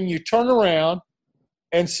that wing, you turn around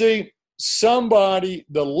and see somebody,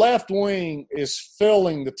 the left wing is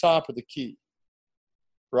filling the top of the key.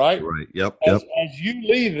 Right? Right. Yep. As you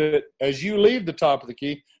leave the top of the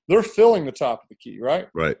key, they're filling the top of the key, right?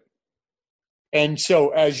 Right. And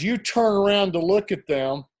so as you turn around to look at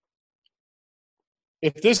them,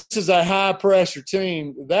 if this is a high-pressure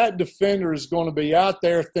team, that defender is going to be out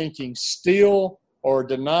there thinking steal or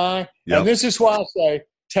deny. Yep. And this is why I say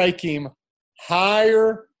take him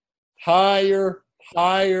higher, higher,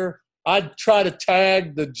 higher. I'd try to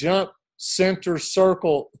tag the jump center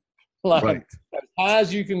circle line as high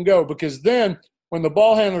as you can go, because then when the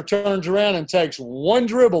ball handler turns around and takes one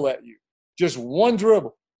dribble at you, just one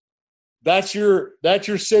dribble, that's your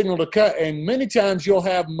signal to cut. And many times you'll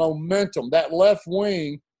have momentum. That left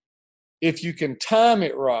wing, if you can time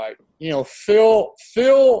it right, fill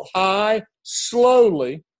high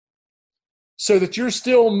slowly so that you're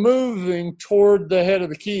still moving toward the head of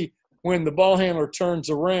the key when the ball handler turns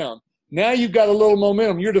around. Now you've got a little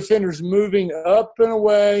momentum. Your defender's moving up and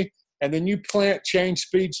away, and then you change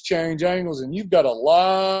speeds, change angles, and you've got a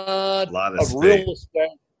lot of real estate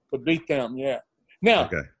to beat them. Yeah. Now,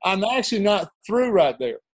 I'm actually not through right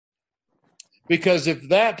there, because if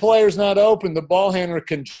that player's not open, the ball handler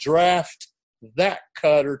can draft that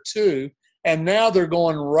cutter too, and now they're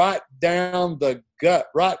going right down the gut,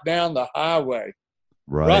 right down the highway,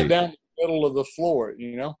 right down the middle of the floor,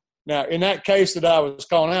 Now, in that case that I was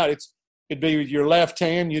calling out, it'd be with your left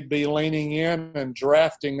hand, you'd be leaning in and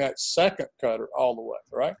drafting that second cutter all the way,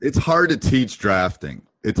 right? It's hard to teach drafting.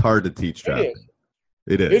 It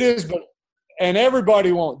is, and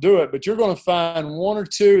everybody won't do it, but you're going to find one or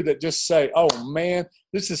two that just say, oh, man,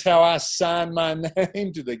 this is how I sign my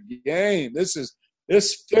name to the game. This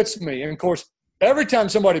fits me. And, of course, every time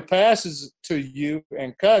somebody passes to you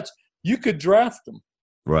and cuts, you could draft them.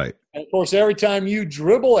 Right. And, of course, every time you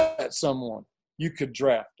dribble at someone, you could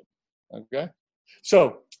draft them. Okay?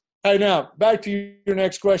 So, hey, now, back to your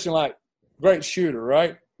next question, like great shooter,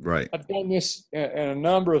 right? Right. I've done this in a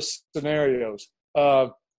number of scenarios.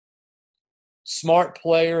 Smart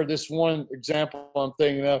player, this one example I'm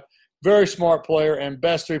thinking of, very smart player and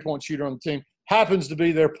best three-point shooter on the team, happens to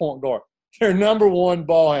be their point guard. Their number one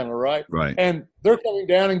ball handler, right? Right. And they're coming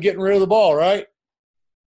down and getting rid of the ball, right?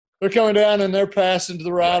 They're coming down and they're passing to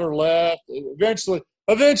the right or left.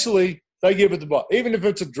 Eventually, they give it the ball. Even if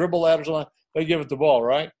it's a dribble out or something, they give it the ball,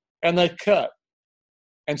 right? And they cut.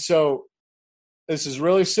 And so this is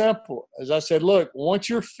really simple. As I said, look, once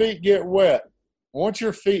your feet get wet, once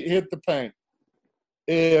your feet hit the paint,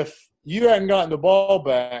 if you hadn't gotten the ball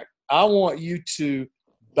back, I want you to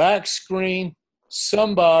back screen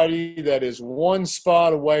somebody that is one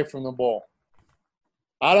spot away from the ball.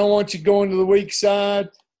 I don't want you going to the weak side.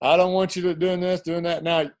 I don't want you to doing this, doing that.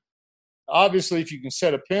 Now, obviously, if you can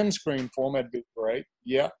set a pin screen for them, that'd be great.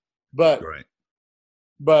 Yeah. But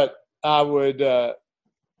I would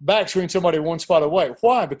back screen somebody one spot away.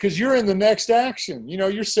 Why? Because you're in the next action.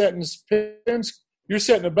 You're setting pins, you're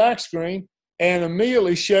setting a back screen and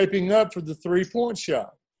immediately shaping up for the three-point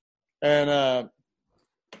shot. And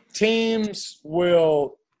teams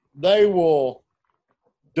will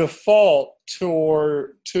default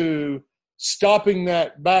to stopping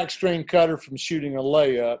that back screen cutter from shooting a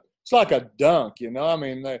layup. It's like a dunk, I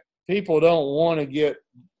mean, people don't want to get,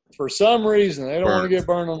 for some reason, they don't want to get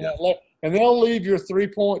burned on that layup. And they'll leave your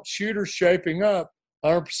three-point shooter shaping up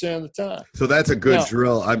 100% of the time. So that's a good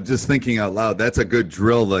drill. I'm just thinking out loud. That's a good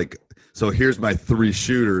drill. Like, so here's my three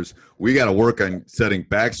shooters. We got to work on setting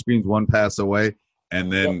back screens one pass away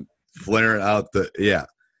and then flaring out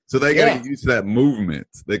So they got to get used to that movement,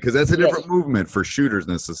 because that's a different movement for shooters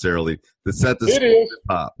necessarily to set the screen at the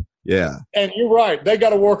top. Yeah. And you're right. They got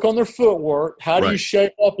to work on their footwork. How do you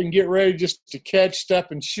shape up and get ready just to catch,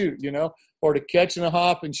 step, and shoot, or to catch and a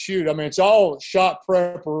hop and shoot? I mean, it's all shot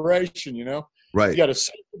preparation, Right. You got to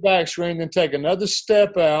set the back screen, then take another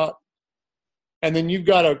step out, and then you've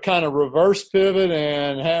got to kind of reverse pivot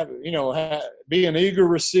and be an eager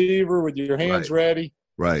receiver with your hands ready.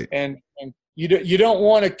 Right. And you don't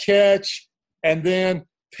want to catch and then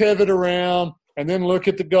pivot around and then look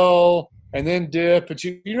at the goal and then dip, but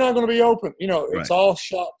you're not going to be open. It's all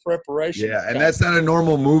shot preparation. Yeah, and that's not a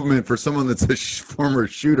normal movement for someone that's a former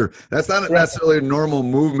shooter. That's not necessarily a normal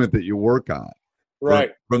movement that you work on.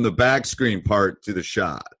 Right. From the back screen part to the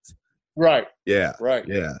shot. Right. Yeah. Right.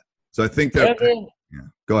 Yeah. So I think that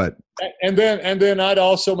go ahead. And then I'd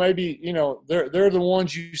also maybe, they're the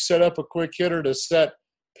ones you set up a quick hitter to set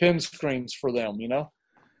pin screens for them,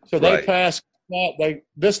 So they pass that.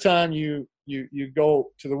 This time you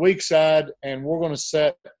go to the weak side, and we're going to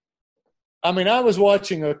set. I mean, I was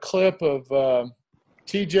watching a clip of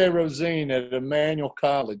T.J. Rosine at Emmanuel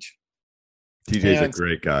College. TJ's a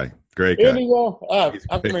great guy. Great guy.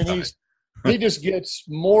 He just gets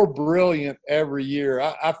more brilliant every year.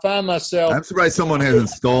 I find myself. I'm surprised someone hasn't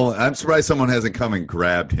stolen. I'm surprised someone hasn't come and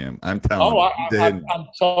grabbed him. I'm telling you. I'm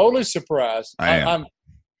totally surprised. I am.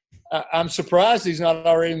 I'm surprised he's not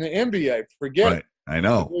already in the NBA. Forget Right. I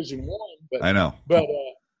know. Division I, but I know. But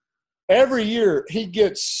every year he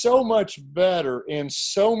gets so much better in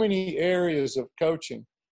so many areas of coaching.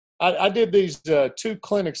 I did these 2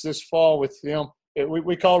 clinics this fall with him.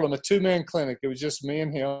 We called them a 2-man clinic. It was just me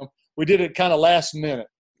and him. We did it kind of last minute.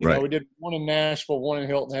 You know, we did one in Nashville, one in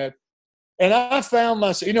Hilton Head. And I found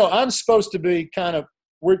myself, I'm supposed to be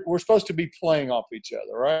we're supposed to be playing off each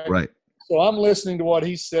other, right? Right. So I'm listening to what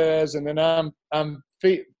he says, and then how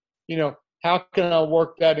can I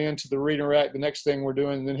work that into the read and react, the next thing we're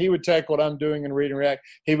doing? And then he would take what I'm doing and read and react.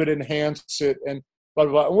 He would enhance it, and blah,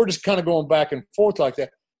 blah, blah. And we're just kind of going back and forth like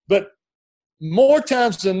that. But more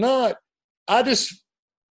times than not, I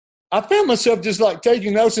found myself just like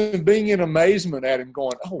taking notes and being in amazement at him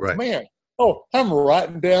going, man, I'm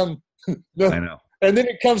writing down. I know. And then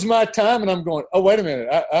it comes my time, and I'm going, wait a minute,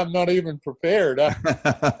 I'm not even prepared.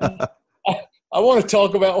 I want to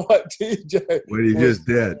talk about what TJ. What he just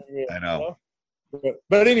did. I know.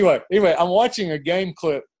 But anyway, I'm watching a game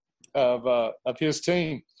clip of his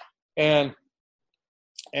team, and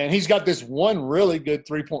he's got this one really good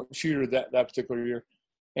 3-point shooter that particular year.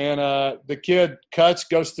 And the kid cuts,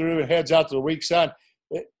 goes through, and heads out to the weak side.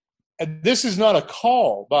 This is not a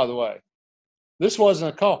call, by the way. This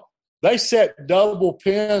wasn't a call. They set double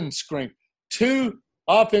pin screen. 2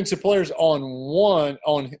 offensive players on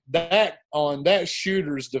that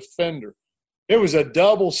shooter's defender. It was a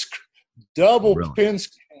double pin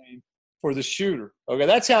screen for the shooter. Okay,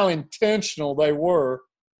 that's how intentional they were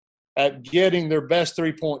at getting their best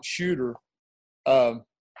 3-point shooter.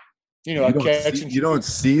 You don't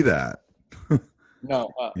see that. No.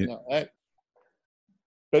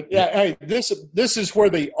 But hey, this is where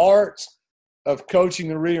the art of coaching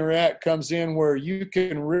the read and react comes in, where you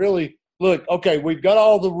can really look. Okay, we've got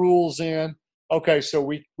all the rules in. Okay, so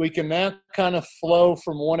we can now kind of flow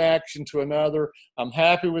from one action to another. I'm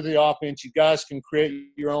happy with the offense. You guys can create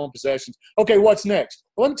your own possessions. Okay, what's next?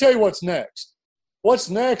 Well, let me tell you what's next. What's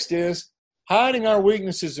next is hiding our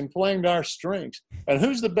weaknesses and playing to our strengths. And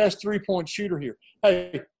who's the best 3-point shooter here?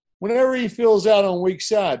 Hey, whenever he fills out on weak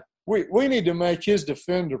side, we need to make his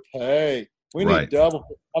defender pay. We need double.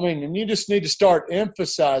 And you just need to start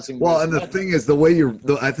emphasizing. Well, and the thing is,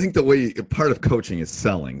 I think part of coaching is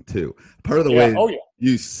selling too. Part of the way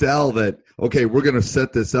you sell that, okay, we're going to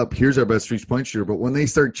set this up. Here's our best 3-point shooter. But when they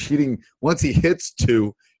start cheating, once he hits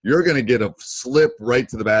 2, you're going to get a slip right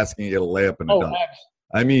to the basket and get a layup and a dunk.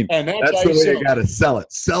 That's the way you got to sell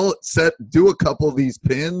it. Sell it, do a couple of these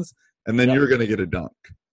pins, and then you're going to get a dunk.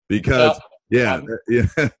 Because, because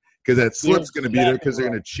that slip's going to be there because they're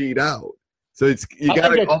going to cheat out. So you got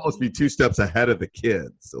to almost be 2 steps ahead of the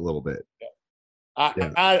kids a little bit.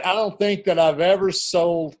 I don't think that I've ever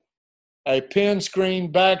sold a pin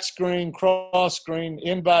screen, back screen, cross screen,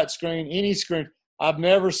 invite screen, any screen. I've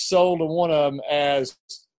never sold one of them as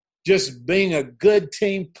just being a good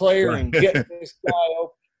team player and getting this guy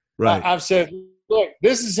open. I've said, look,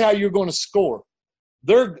 this is how you're going to score.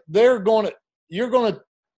 You're going to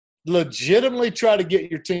legitimately try to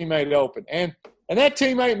get your teammate open. And that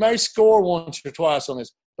teammate may score once or twice on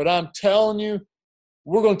this, but I'm telling you,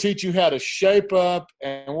 we're going to teach you how to shape up,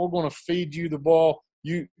 and we're going to feed you the ball.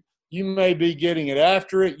 You may be getting it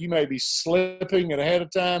after it. You may be slipping it ahead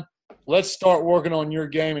of time. Let's start working on your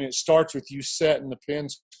game, and it starts with you setting the pin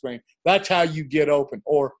screen. That's how you get open,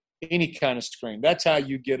 or any kind of screen. That's how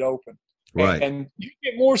you get open. Right. And you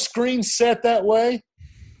get more screens set that way,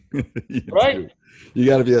 right? You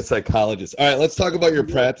got to be a psychologist. All right, let's talk about your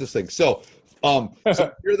practicing. So here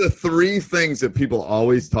are the 3 things that people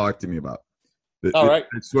always talk to me about. All right.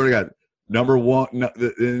 I swear to God. Number 1,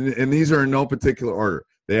 and these are in no particular order.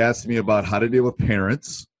 They asked me about how to deal with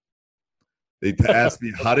parents. They asked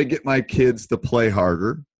me how to get my kids to play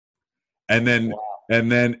harder. And then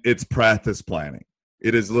it's practice planning.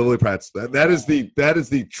 It is literally practice. That is the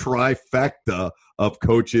trifecta of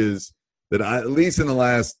coaches that at least in the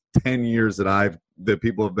last 10 years that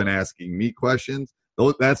people have been asking me questions.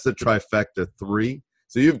 That's the trifecta 3.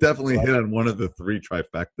 So you've definitely hit on one of the 3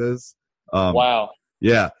 trifectas. Wow.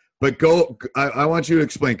 Yeah. But I want you to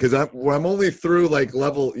explain, because I'm only through like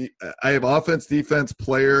level. I have offense, defense,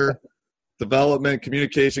 player, development,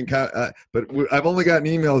 communication. But I've only gotten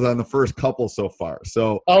emails on the first couple so far.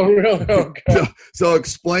 So, oh, really? Okay. So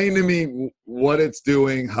explain to me what it's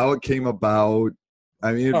doing, how it came about.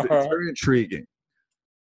 I mean, it's very intriguing.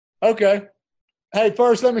 Okay. Hey,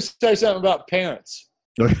 first, let me say something about parents.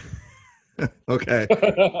 Okay.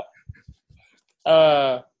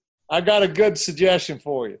 I got a good suggestion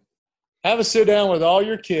for you. Have a sit down with all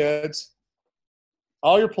your kids,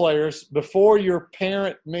 all your players, before your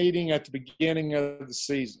parent meeting at the beginning of the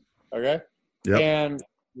season. Okay. Yep. And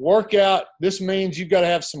work out. This means you've got to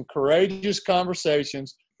have some courageous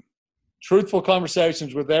conversations, truthful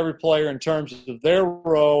conversations with every player in terms of their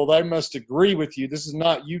role. They must agree with you. This is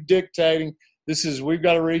not you dictating. This is, we've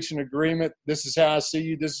got to reach an agreement. This is how I see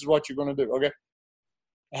you. This is what you're going to do. Okay.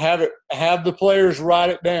 Have the players write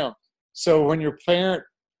it down. So when your parent,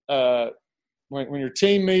 when your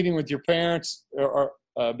team meeting with your parents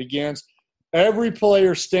begins, every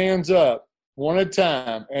player stands up one at a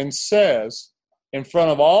time and says in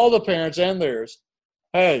front of all the parents and theirs,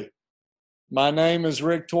 hey, my name is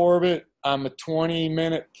Rick Torbett. I'm a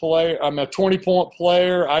 20-minute player. I'm a 20-point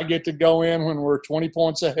player. I get to go in when we're 20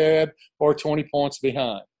 points ahead or 20 points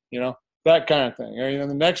behind, that kind of thing. Or,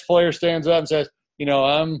 the next player stands up and says,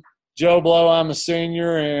 I'm Joe Blow. I'm a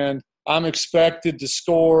senior, and I'm expected to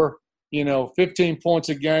score, 15 points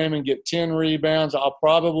a game and get 10 rebounds. I'll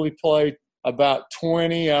probably play about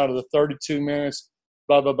 20 out of the 32 minutes,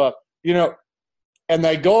 blah, blah, blah. And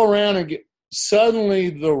they go around and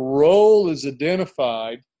suddenly the role is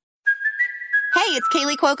identified. Hey, it's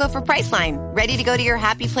Kaylee Cuoco for Priceline. Ready to go to your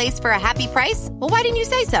happy place for a happy price? Well, why didn't you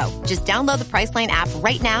say so? Just download the Priceline app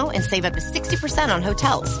right now and save up to 60% on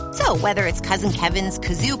hotels. So whether it's Cousin Kevin's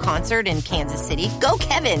Kazoo Concert in Kansas City, go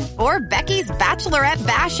Kevin, or Becky's Bachelorette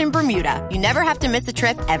Bash in Bermuda, you never have to miss a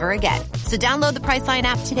trip ever again. So download the Priceline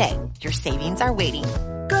app today. Your savings are waiting.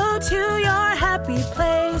 Go to your happy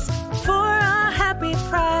place for a happy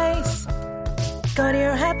price. Go to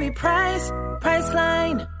your happy price,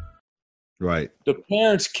 Priceline. Right. The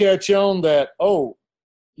parents catch on that, oh,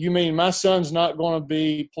 you mean my son's not going to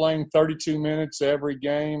be playing 32 minutes every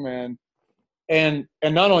game, and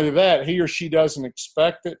not only that, he or she doesn't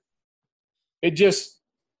expect it. It just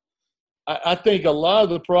 – I think a lot of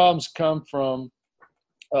the problems come from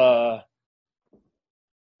wrong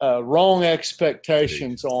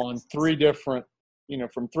expectations on three different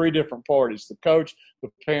parties, the coach, the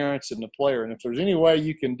parents, and the player. And if there's any way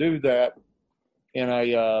you can do that in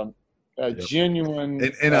a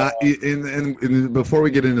genuine and before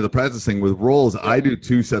we get into the practicing with roles, I do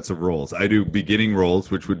two sets of roles. I do beginning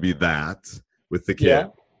roles, which would be that with the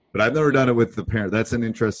kid, but I've never done it with the parent. That's an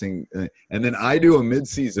interesting and then I do a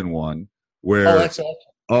mid-season one where that's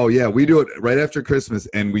awesome. We do it right after Christmas,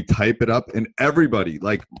 and we type it up, and everybody,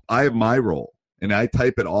 like, I have my role and I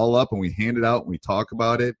type it all up and we hand it out and we talk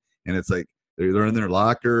about it, and it's like they're in their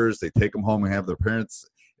lockers, they take them home and have their parents.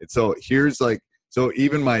 And so so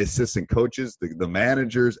even my assistant coaches, the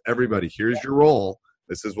managers, everybody, here's your role.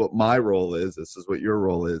 This is what my role is. This is what your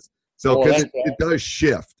role is. So because it does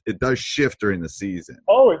shift. It does shift during the season.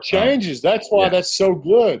 Oh, it changes. That's why that's so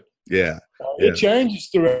good. Yeah. It changes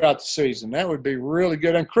throughout the season. That would be really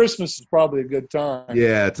good. And Christmas is probably a good time.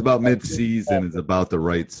 Yeah, it's about mid-season. It's about the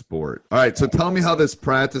right sport. All right, so tell me how this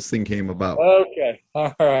practice thing came about. Okay.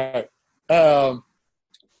 All right.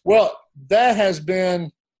 Well, that has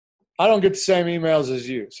been – I don't get the same emails as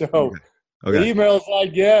you. So the emails I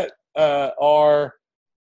get are,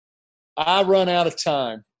 I run out of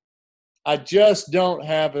time. I just don't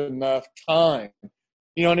have enough time.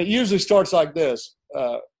 And it usually starts like this.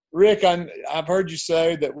 Rick, I've heard you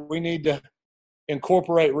say that we need to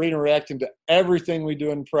incorporate read and react into everything we do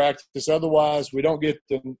in practice. Otherwise, we don't get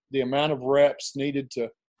the amount of reps needed to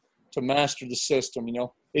master the system,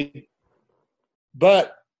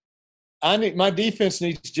 But my defense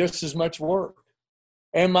needs just as much work,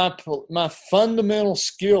 and my fundamental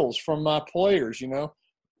skills from my players.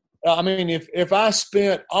 I mean, if I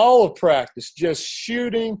spent all of practice just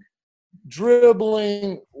shooting,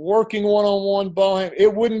 dribbling, working one-on-one ball,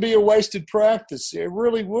 it wouldn't be a wasted practice. It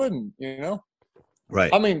really wouldn't.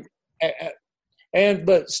 Right. I mean,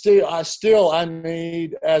 but still, I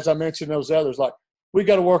need, as I mentioned, those others. Like, we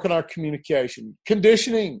got to work on our communication,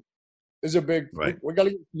 conditioning. Is a big right. We got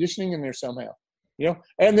to get conditioning in there somehow,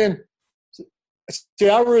 And then, see,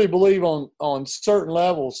 I really believe on certain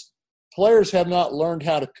levels, players have not learned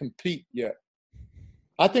how to compete yet.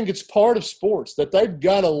 I think it's part of sports that they've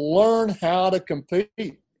got to learn how to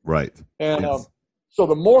compete. Right. And so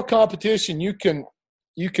the more competition you can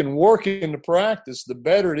work into practice, the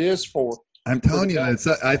better it is for. I'm telling you, I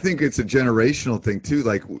think it's a generational thing too.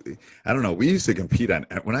 Like, I don't know. We used to compete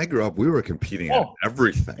when I grew up, we were competing on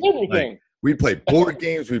everything. Everything. Like, we'd play board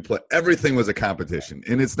games. Everything was a competition.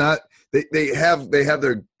 And it's not, they have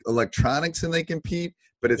their electronics and they compete,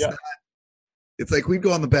 but it's not, it's like we'd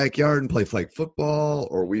go in the backyard and play flag football,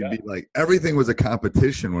 or we'd be like, everything was a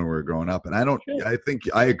competition when we were growing up. And I think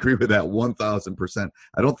I agree with that 1,000%.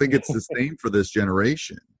 I don't think it's the same for this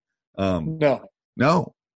generation. No.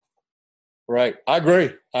 Right. I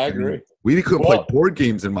agree. We couldn't play board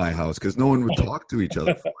games in my house because no one would talk to each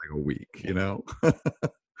other for like a week,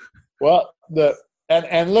 Well,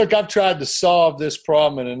 and look, I've tried to solve this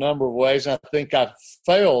problem in a number of ways. And I think I've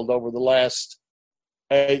failed over the last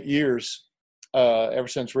 8 years, ever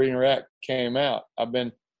since Reinteract came out.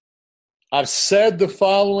 I've said the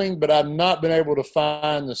following, but I've not been able to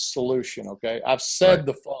find the solution. Okay, I've said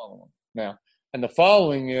the following now, and the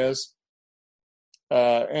following is,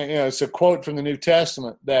 and it's a quote from the New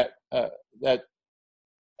Testament that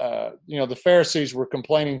the Pharisees were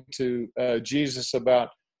complaining to Jesus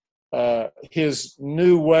about his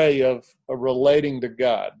new way of relating to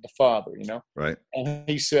God, the Father, Right. And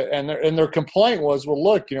he said, and their complaint was, well,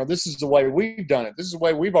 look, this is the way we've done it. This is the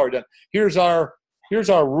way we've already done it. Here's our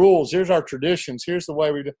rules. Here's our traditions. Here's the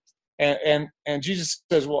way we do. And Jesus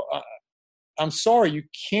says, well, I'm sorry, you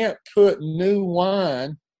can't put new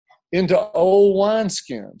wine into old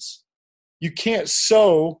wineskins. You can't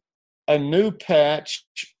sew a new patch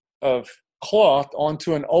of cloth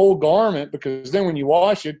onto an old garment, because then when you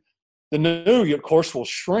wash it, the new, of course, will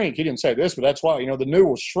shrink. He didn't say this, but that's why, the new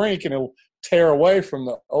will shrink and it'll tear away from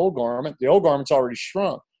the old garment. The old garment's already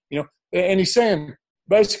shrunk, and he's saying,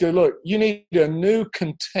 basically, look, you need a new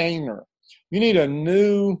container. You need a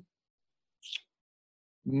new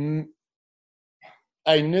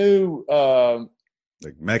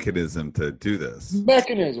like mechanism to do this.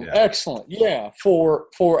 Mechanism, yeah. Excellent, yeah, for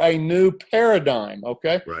a new paradigm.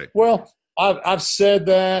 Okay, right. Well, I've said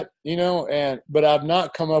that, but I've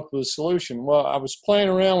not come up with a solution. Well, I was playing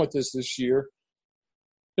around with this year,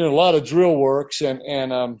 a lot of drill works, and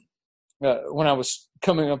when I was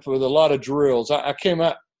coming up with a lot of drills, I came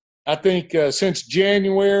out. I think since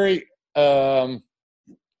January, I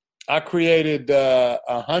created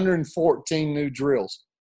 114 new drills,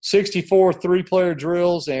 64 3-player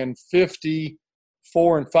drills, and 50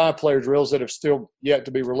 4- and 5-player drills that have still yet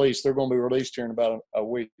to be released. They're going to be released here in about a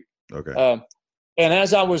week. Okay. And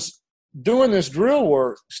as I was doing this drill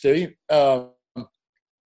work, Steve, this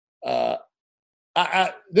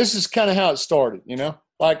is kind of how it started,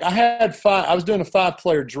 Like I was doing a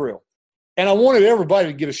 5-player drill, and I wanted everybody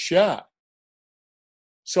to get a shot.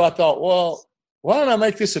 So I thought, well, why don't I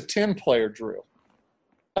make this a 10-player drill?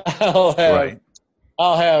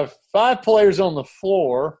 I'll have 5 players on the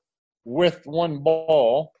floor with one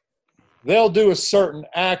ball. They'll do a certain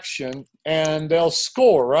action and they'll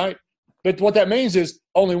score, right? But what that means is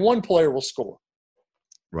only one player will score.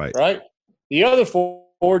 Right. Right? The other 4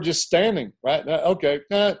 just standing, right? Okay,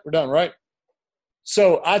 we're done, right?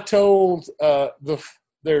 So I told everybody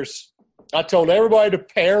to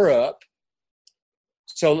pair up.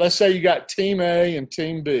 So let's say you got Team A and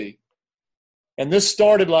Team B. And this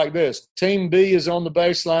started like this. Team B is on the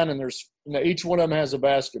baseline, and there's each one of them has a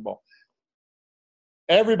basketball.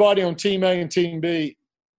 Everybody on Team A and Team B,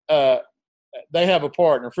 they have a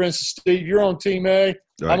partner. For instance, Steve, you're on Team A.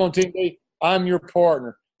 Right. I'm on Team B. I'm your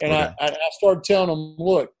partner. And okay. I started telling them,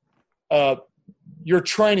 look, you're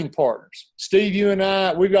training partners. Steve, you and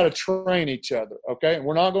I, we've got to train each other, okay?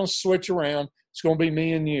 We're not going to switch around. It's going to be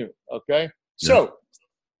me and you, okay? So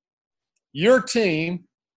your team,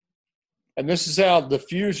 and this is how the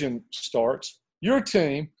fusion starts, your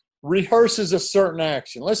team rehearses a certain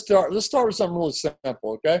action. Let's start with something really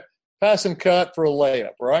simple, okay? Pass and cut for a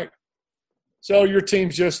layup, right? So your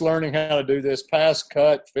team's just learning how to do this. Pass,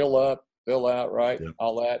 cut, fill up, fill out, right? Yep.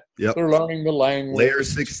 All that. Yep. They're learning the language. Layer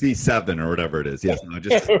 67 or whatever it is. Yes, no,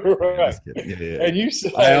 just, right. Just kidding. Yeah. And you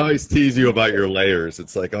say, I always tease you about your layers.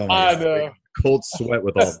 It's like, oh my God, cold sweat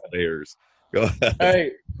with all the layers. Go ahead.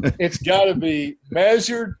 Hey, it's got to be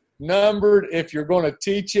measured, numbered, if you're going to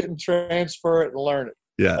teach it and transfer it and learn it.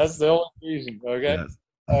 Yeah, that's the only reason. Okay.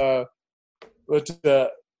 Yes. But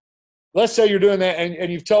let's say you're doing that,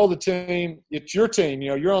 and you've told the team, it's your team.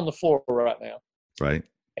 You're on the floor right now. Right.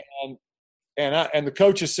 And the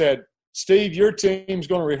coach has said, Steve, your team's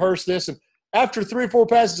going to rehearse this, and after 3 or 4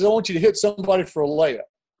 passes, I want you to hit somebody for a layup.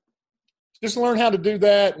 Just learn how to do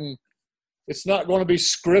that, and it's not going to be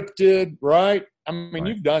scripted, right? I mean,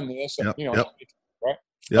 You've done this, yep. Right?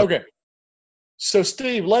 Yep. Okay. So,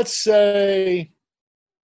 Steve, let's say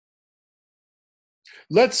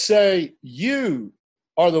you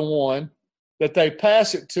are the one that they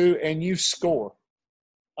pass it to and you score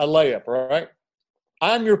a layup, right?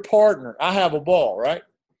 I'm your partner. I have a ball, right?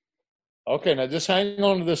 Okay, now just hang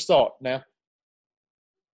on to this thought. Now,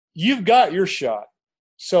 you've got your shot.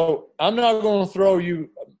 So I'm not going to throw you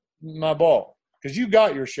my ball because you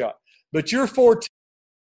got your shot. But you're 14.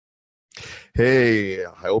 Hey,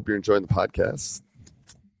 I hope you're enjoying the podcast.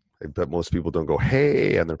 I bet most people don't go,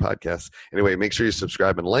 hey, on their podcasts. Anyway, make sure you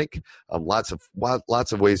subscribe and like. Lots of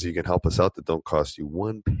ways that you can help us out that don't cost you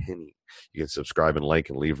one penny. You can subscribe and like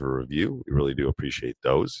and leave a review. We really do appreciate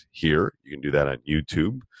those. Here, you can do that on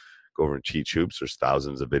YouTube. go over and Teach Hoops. There's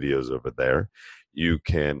thousands of videos over there. You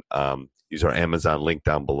can use our Amazon link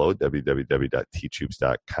down below,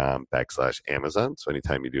 www.teachhoops.com/Amazon. So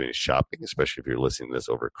anytime you do any shopping, especially if you're listening to this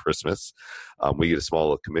over Christmas, we get a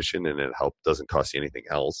small commission, and it doesn't cost you anything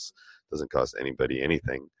else. Doesn't cost anybody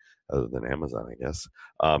anything other than Amazon, I guess.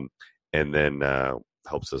 And then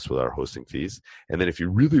helps us with our hosting fees. And then if you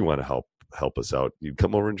really want to help us out, you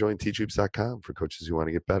come over and join teachhoops.com for coaches who want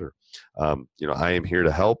to get better. I am here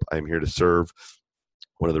to help. I'm here to serve.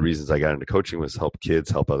 One of the reasons I got into coaching was help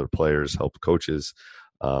kids, help other players, help coaches.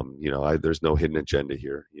 There's no hidden agenda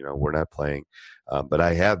here. We're not playing, but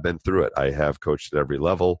I have been through it. I have coached at every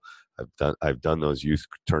level. I've done those youth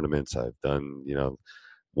tournaments. I've done,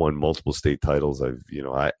 won multiple state titles. I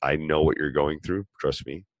know what you're going through. Trust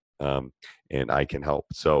me. And I can help.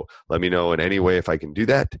 So let me know in any way if I can do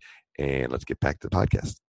that. And let's get back to the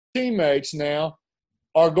podcast. Teammates now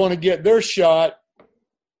are going to get their shot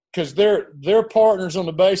because their partners on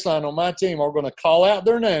the baseline on my team are going to call out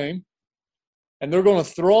their name, and they're going to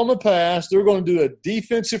throw them a pass. They're going to do a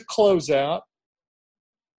defensive closeout.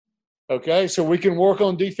 Okay, so we can work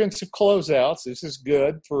on defensive closeouts. This is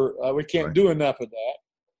good for we can't do enough of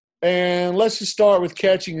that. And let's just start with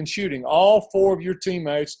catching and shooting. All four of your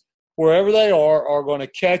teammates, wherever they are going to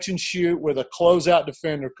catch and shoot with a closeout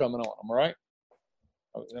defender coming on them, right?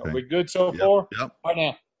 Okay. Are we good so far? Yep. Right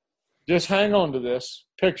now, just hang on to this.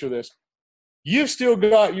 Picture this. You've still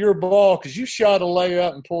got your ball because you shot a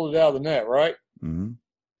layup and pulled it out of the net, right? Mm-hmm.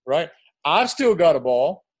 Right? I've still got a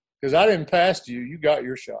ball because I didn't pass to you. You got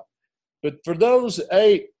your shot. But for those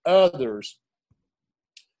 8 others,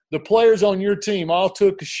 the players on your team all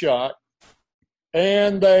took a shot,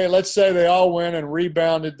 and let's say they all went and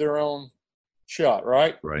rebounded their own shot,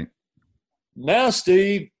 right? Right. Now,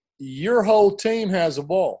 Steve, your whole team has a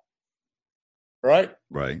ball, right?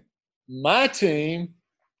 Right. My team,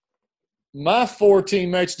 my 4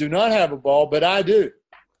 teammates do not have a ball, but I do.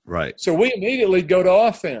 Right. So we immediately go to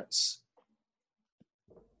offense.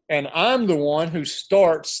 And I'm the one who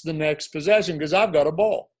starts the next possession because I've got a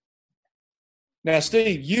ball. Now,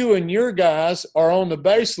 Steve, you and your guys are on the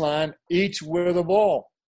baseline, each with a ball.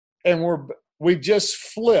 And we've just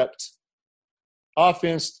flipped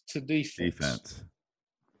offense to defense.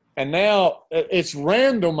 And now it's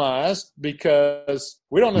randomized because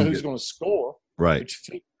we don't know who's going to score. Right. Which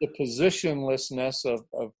fits the positionlessness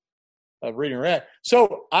of reading and react.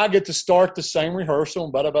 So I get to start the same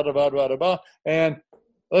rehearsal, and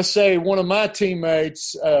let's say one of my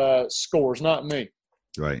teammates scores, not me.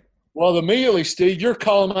 Right. Well, immediately, Steve, you're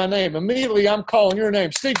calling my name. Immediately, I'm calling your name.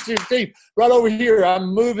 Steve, right over here.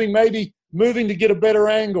 I'm moving to get a better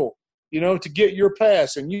angle, to get your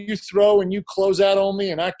pass. And you throw and you close out on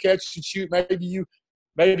me, and I catch and shoot.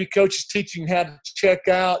 Maybe coach is teaching how to check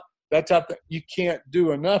out, that type of thing. You can't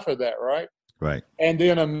do enough of that, right? Right. And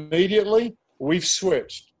then immediately, we've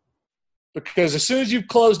switched. Because as soon as you've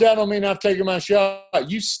closed out on me and I've taken my shot,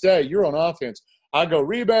 you stay. You're on offense. I go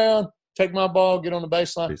rebound, take my ball, get on the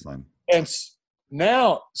baseline. And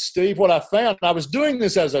now, Steve, what I found, I was doing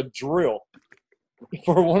this as a drill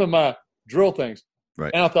for one of my drill things.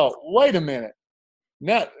 Right. And I thought, wait a minute.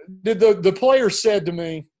 Now, the player said to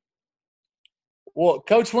me, well,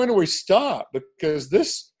 Coach, when do we stop? Because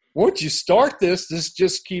once you start this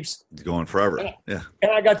just keeps going forever. Yeah.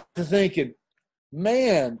 And I got to thinking,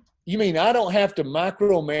 man, you mean I don't have to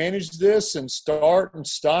micromanage this and start and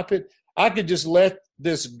stop it? I could just let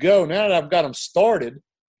this go. Now that I've got them started,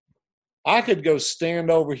 I could go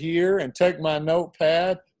stand over here and take my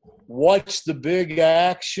notepad, watch the big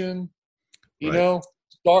action,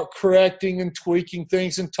 start correcting and tweaking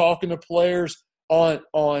things and talking to players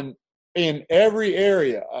in every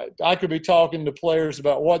area. I could be talking to players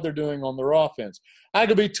about what they're doing on their offense. I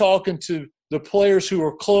could be talking to the players who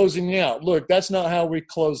are closing out. Look, that's not how we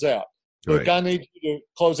close out. Look, I need you to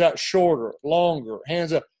close out shorter, longer,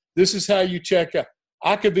 hands up. This is how you check out.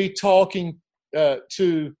 I could be talking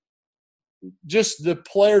to just the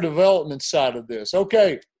player development side of this.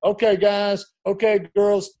 Okay, guys, okay,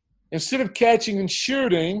 girls. Instead of catching and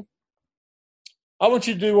shooting, I want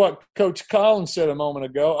you to do what Coach Collins said a moment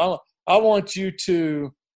ago. I want you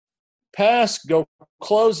to pass, go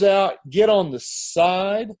close out, get on the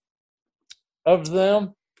side of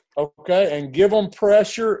them, okay, and give them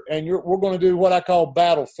pressure, and we're going to do what I call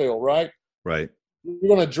battlefield, right? Right.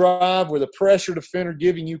 You're going to drive with a pressure defender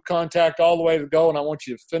giving you contact all the way to the goal, and I want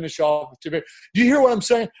you to finish off with 2 big. Do you hear what I'm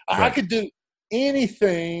saying? Right. I could do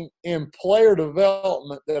anything in player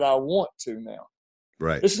development that I want to now.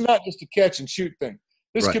 Right. This is not just a catch and shoot thing.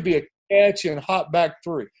 This could be a catch and hop back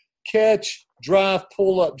 3. Catch, drive,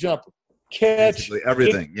 pull up, jumper. Catch. Basically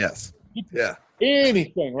everything, yes. Yeah.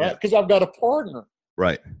 anything, right? Because I've got a partner.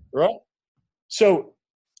 Right. So,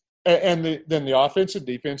 and then the offense and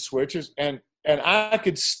defense switches, and I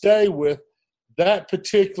could stay with that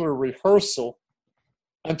particular rehearsal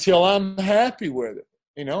until I'm happy with it,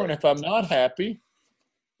 and if I'm not happy,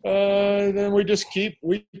 then we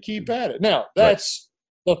keep at it. Now, that's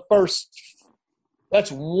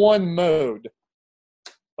that's one mode,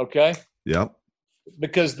 okay? Yep.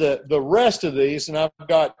 Because the rest of these, and I've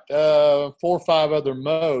got 4 or 5 other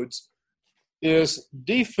modes, is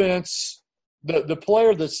defense. The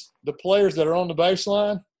players that are on the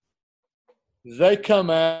baseline, they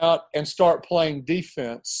come out and start playing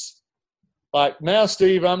defense. Like now,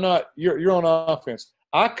 Steve, you're on offense.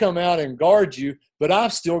 I come out and guard you, but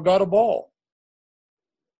I've still got a ball.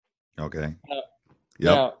 Okay.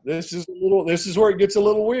 Now this is where it gets a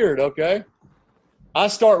little weird. Okay. I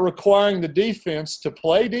start requiring the defense to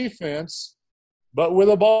play defense, but with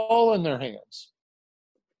a ball in their hands.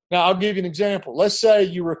 Now, I'll give you an example. Let's say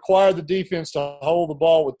you require the defense to hold the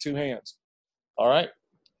ball with 2 hands. All right?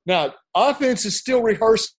 Now, offense is still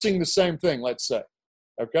rehearsing the same thing, let's say.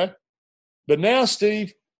 Okay? But now,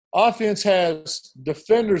 Steve, offense has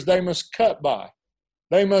defenders they must cut by.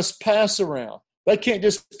 They must pass around. They can't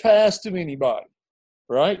just pass to anybody.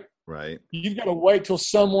 Right? Right. You've got to wait till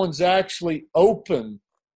someone's actually open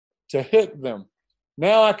to hit them.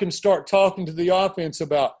 Now I can start talking to the offense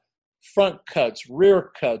about front cuts,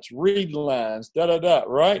 rear cuts, read lines,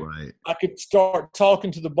 right? Right. I could start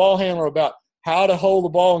talking to the ball handler about how to hold the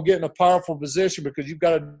ball and get in a powerful position because you've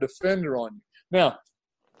got a defender on you. Now,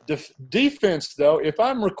 defense, though, if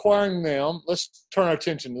I'm requiring them, let's turn our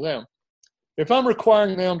attention to them. If I'm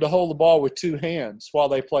requiring them to hold the ball with 2 hands while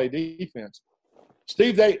they play defense,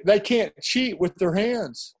 Steve, they can't cheat with their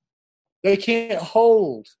hands. They can't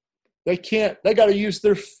hold. They got to use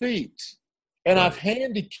their feet. And I've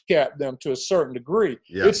handicapped them to a certain degree.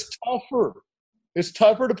 Yeah. It's tougher. It's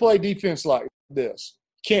tougher to play defense like this.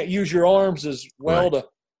 Can't use your arms as well to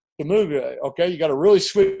move it. Okay, you got to really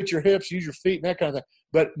switch your hips, use your feet, and that kind of thing.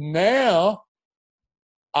 But now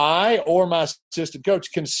I or my assistant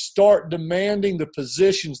coach can start demanding the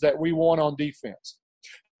positions that we want on defense.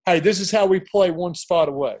 Hey, this is how we play one spot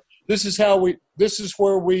away. This is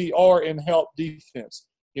where we are in help defense.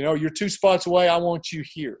 You're 2 spots away. I want you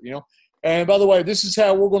here. And by the way, this is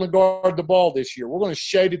how we're going to guard the ball this year. We're going to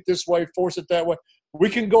shade it this way, force it that way. We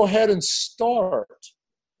can go ahead and start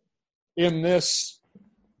in this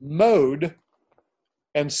mode.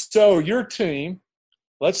 And so your team,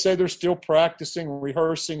 let's say they're still practicing,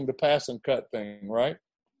 rehearsing the pass and cut thing, right?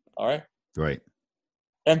 All right. Right.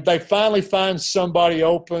 And they finally find somebody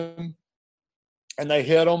open and they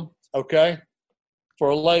hit them, okay,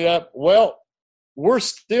 for a layup. Well, we're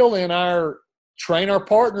still in our train our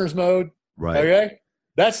partners mode. Right. Okay.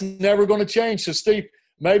 That's never going to change. So, Steve,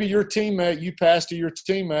 maybe your teammate, you pass to your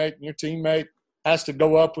teammate, and your teammate has to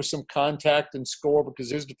go up with some contact and score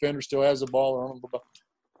because his defender still has the ball on him.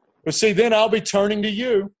 But see, then I'll be turning to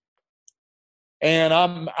you, and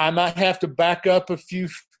I might have to back up a few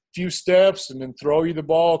steps and then throw you the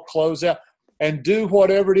ball, close out, and do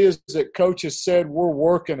whatever it is that coach has said we're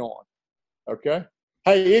working on. Okay.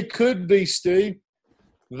 Hey, it could be, Steve,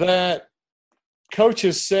 that coach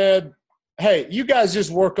has said, hey, you guys just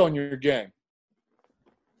work on your game.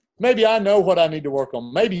 Maybe I know what I need to work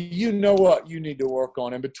on. Maybe you know what you need to work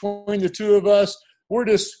on. And between the 2 of us, we're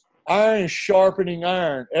just iron sharpening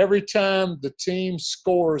iron. Every time the team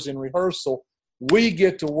scores in rehearsal, we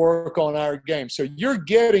get to work on our game. So you're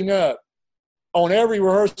getting up on every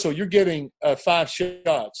rehearsal. You're getting 5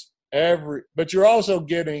 shots but you're also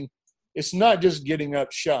getting. It's not just getting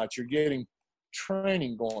up shots. You're getting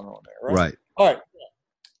training going on there, right? Right. All right.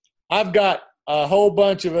 I've got a whole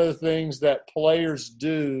bunch of other things that players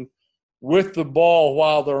do with the ball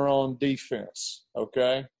while they're on defense,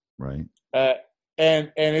 okay? Right.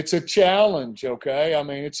 And it's a challenge, okay? I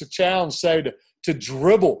mean, it's a challenge, say, to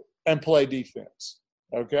dribble and play defense,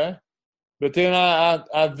 okay? But then I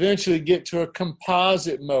eventually get to a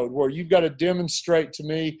composite mode where you've got to demonstrate to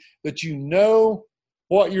me that you know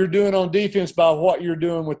what you're doing on defense by what you're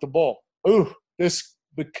doing with the ball. Ooh, this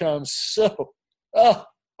becomes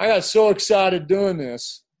I got so excited doing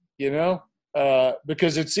this,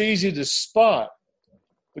 because it's easy to spot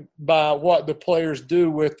by what the players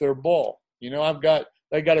do with their ball.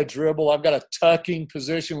 They got a dribble. I've got a tucking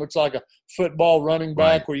position, looks like a football running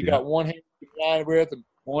back where you got one hand behind with and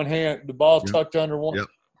one hand, the ball tucked under one. Yep.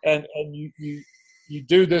 And you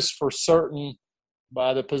do this for certain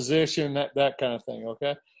by the position, that kind of thing,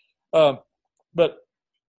 okay? But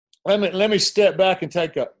let me step back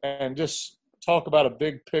and just talk about a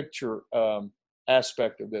big picture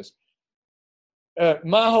aspect of this.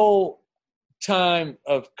 my whole time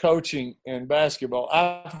of coaching in basketball,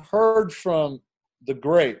 I've heard from the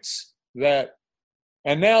greats that,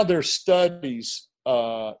 and now there's studies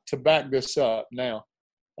to back this up now,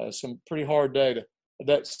 some pretty hard data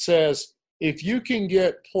that says if you can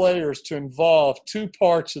get players to involve two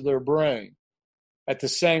parts of their brain at the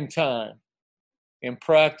same time in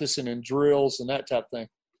practice and in drills and that type of thing,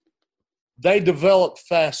 they develop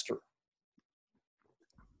faster.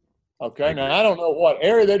 Okay, now I don't know what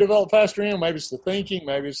area they develop faster in. Maybe it's the thinking,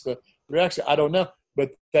 maybe it's the reaction. I don't know, but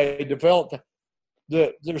they develop.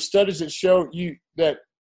 There are studies that show you that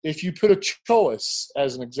if you put a choice,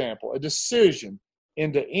 as an example, a decision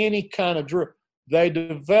into any kind of drill,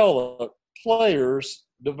 players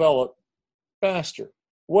develop faster.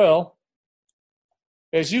 Well,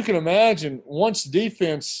 as you can imagine, once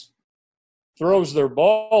defense throws their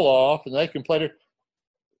ball off and they can play it,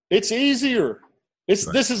 it's easier.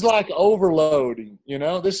 This is like overloading,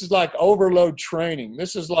 This is like overload training.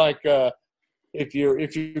 This is like if you're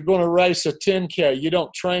going to race a 10K, you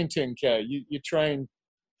don't train 10K. You train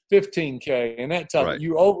 15K, and that type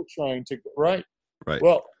you overtrain right.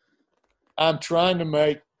 Well, I'm trying to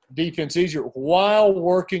make defense easier while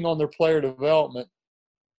working on their player development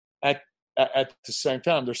at the same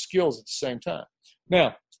time, their skills at the same time.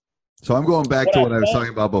 Now, so I'm going back to what I was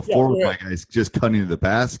talking about before with my guys just cutting to the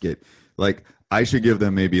basket. Like, I should give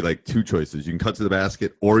them maybe like two choices. You can cut to the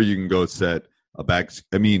basket, or you can go set a back.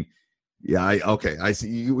 I mean, I see.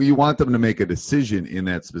 You want them to make a decision in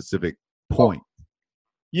that specific point.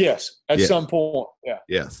 Yes, at some point. Yeah.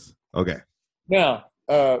 Yes. Okay. Now,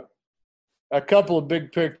 a couple of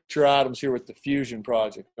big picture items here with the Fusion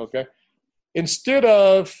project. Okay, instead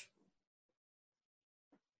of,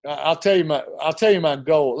 I'll tell you my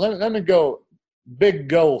goal. Let me go big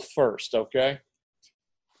goal first. Okay.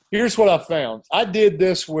 Here's what I found. I did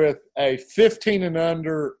this with a 15 and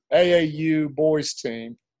under AAU boys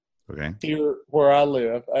team here where I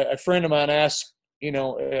live. A friend of mine asked,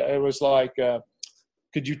 it was like,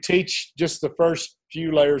 could you teach just the first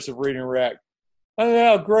few layers of reading and react? Oh,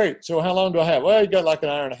 yeah, great. So how long do I have? Well, you got like an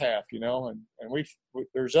hour and a half, and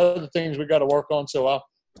there's other things we got to work on, so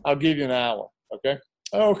I'll give you an hour, okay?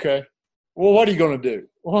 Okay. Well, what are you going to do?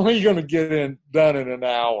 Well, are you going to get done in an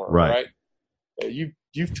hour, right?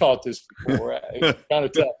 You've taught this before. It's kind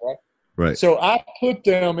of tough, right? Right. So I put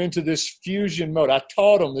them into this fusion mode. I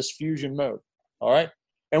taught them this fusion mode, all right?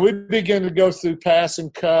 And we began to go through pass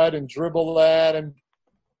and cut and dribble that and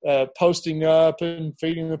posting up and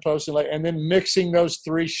feeding the post and then mixing those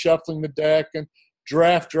three, shuffling the deck and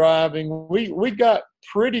draft driving. We got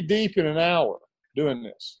pretty deep in an hour doing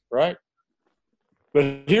this, right?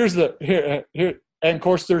 But here's here, and of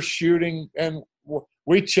course they're shooting, and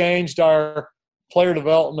we changed our player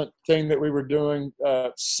development thing that we were doing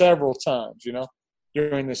several times,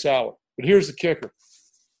 during this hour. But here's the kicker.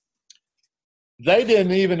 They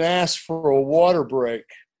didn't even ask for a water break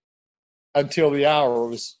until the hour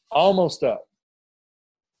was almost up.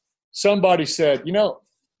 Somebody said,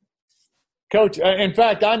 Coach, in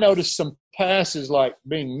fact, I noticed some passes like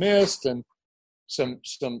being missed and some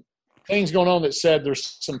things going on that said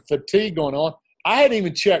there's some fatigue going on. I hadn't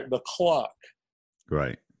even checked the clock.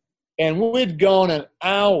 Right. And we'd gone an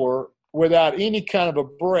hour without any kind of a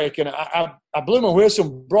break. And I blew my whistle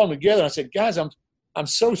and brought them together. And I said, guys, I'm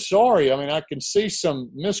so sorry. I mean, I can see some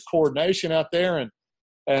miscoordination out there.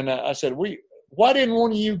 And I said, why didn't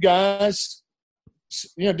one of you guys,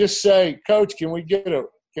 just say, Coach, can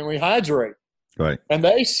we hydrate? Right. And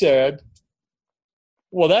they said,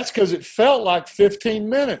 well, that's because it felt like 15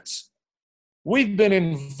 minutes. We've been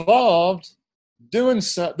involved doing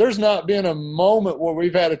something. There's not been a moment where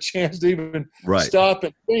we've had a chance to even stop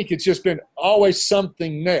and think. It's just been always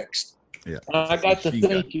something next. Yeah. I got to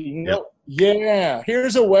thinking,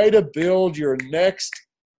 here's a way to build your next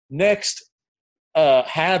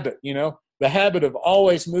habit, the habit of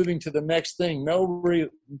always moving to the next thing.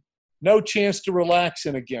 No chance to relax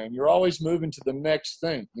in a game. You're always moving to the next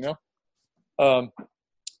thing,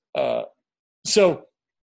 So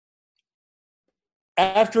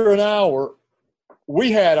after an hour,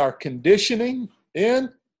 we had our conditioning in.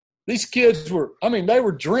 These kids they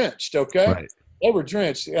were drenched, okay? Right. They were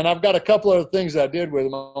drenched. And I've got a couple other things I did with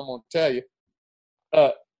them I'm going to tell you.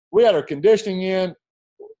 We had our conditioning in.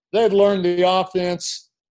 They had learned the offense.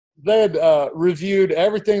 They had reviewed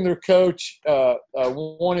everything their coach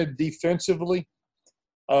wanted defensively.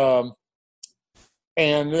 And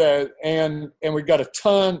we got a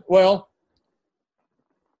ton. Well,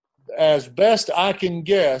 as best I can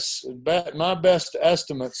guess, my best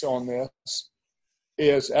estimates on this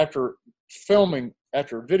is after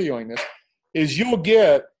videoing this, is you'll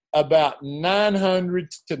get about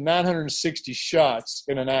 900 to 960 shots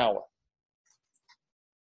in an hour.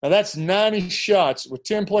 Now, that's 90 shots. With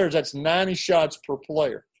 10 players, that's 90 shots per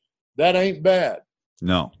player. That ain't bad.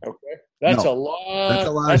 No. Okay. That's No. a lot. That's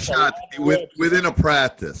a lot of shots within a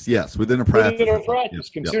practice. Yes, within a practice. Within a practice,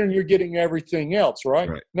 considering you're getting everything else, right?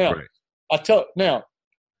 Now,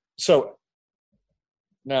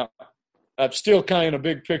 Now, I'm still kind of in a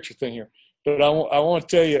big picture thing here, but I want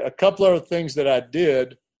to tell you a couple other things that I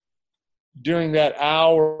did during that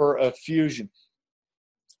hour of fusion.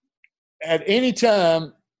 At any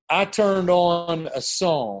time, I turned on a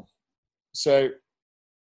song. So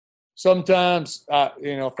sometimes,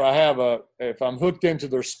 if I'm hooked into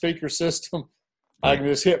their speaker system, I can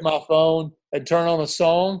just hit my phone and turn on a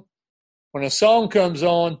song. When a song comes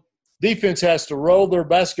on, defense has to roll their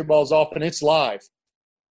basketballs off, and it's live.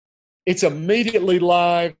 It's immediately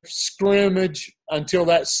live, scrimmage until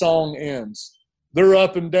that song ends. They're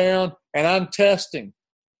up and down, and I'm testing.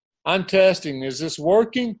 Is this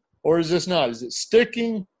working or is this not? Is it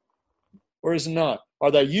sticking or is it not? Are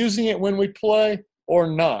they using it when we play or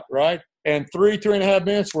not, right? And 3.5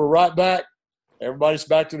 minutes, we're right back. Everybody's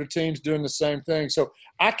back to the teams doing the same thing. So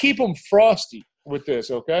I keep them frosty with this,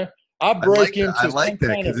 okay? I like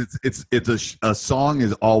that because it's a song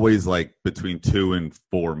is always like between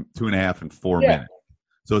 2.5 and 4 minutes.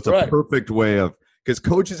 So it's a perfect way of, because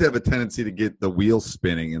coaches have a tendency to get the wheels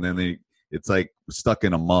spinning and then it's like stuck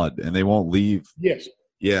in a mud and they won't leave.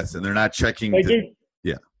 Yes, and they're not checking.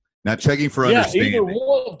 Not checking for understanding. Either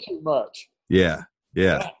one too much. Yeah.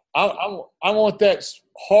 I want that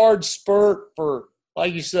hard spurt for,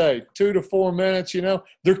 like you say, 2 to 4 minutes.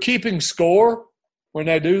 They're keeping score when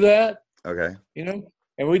they do that. Okay.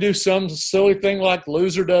 And we do some silly thing like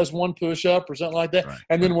loser does one push-up or something like that. Right.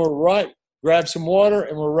 And then grab some water,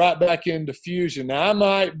 and we're right back into fusion. Now, I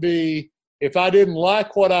might be, if I didn't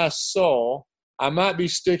like what I saw, I might be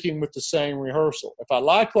sticking with the same rehearsal. If I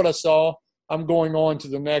like what I saw, I'm going on to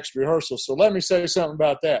the next rehearsal. So let me say something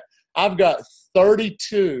about that. I've got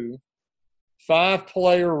 32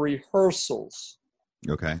 5-player rehearsals.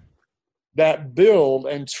 Okay. That build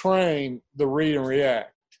and train the read and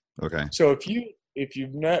react. Okay. So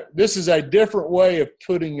this is a different way of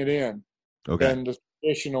putting it in than the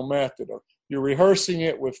traditional method. You're rehearsing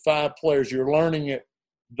it with 5 players. You're learning it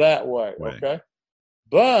that way. Right. Okay.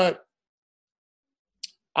 But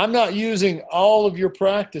I'm not using all of your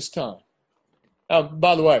practice time.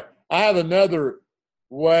 By the way, I have another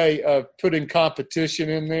way of putting competition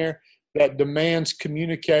in there that demands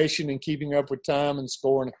communication and keeping up with time and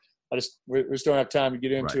scoring. We just don't have time to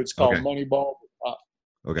get into it. It's called Moneyball.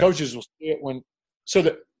 Coaches will see it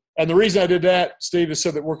and the reason I did that, Steve, is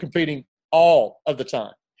so that we're competing all of the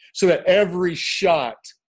time, so that every shot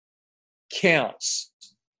counts.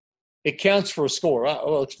 It counts for a score.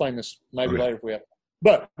 I'll explain this maybe later if we have.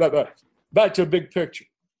 But back to a big picture.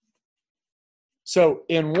 So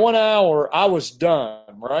in 1 hour, I was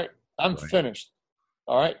done, right? I'm finished.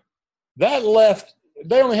 All right. That left –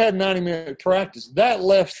 they only had 90-minute practice. That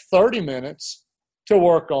left 30 minutes to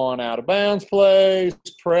work on out-of-bounds plays,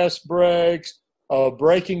 press breaks,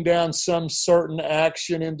 breaking down some certain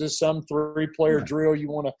action into some 3-player drill you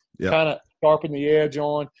want to kind of sharpen the edge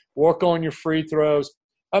on, work on your free throws.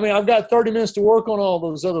 I mean, I've got 30 minutes to work on all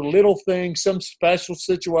those other little things, some special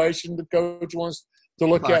situation the coach wants to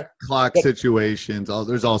look at. Clock situations,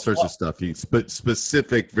 there's all sorts of stuff.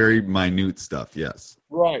 Specific, very minute stuff, yes.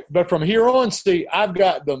 Right. But from here on, Steve, I've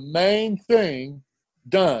got the main thing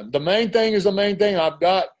done. The main thing is the main thing. I've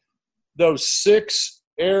got those 6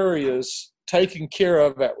 areas taken care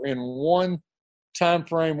of in one time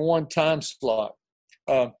frame, one time slot.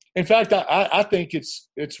 In fact, I think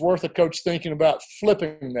it's worth a coach thinking about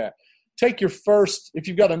flipping that. Take your first, if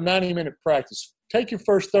you've got a 90-minute practice, take your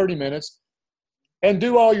first 30 minutes and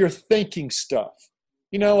do all your thinking stuff.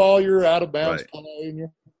 All your out-of-bounds play and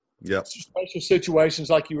your special situations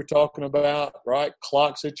like you were talking about, right?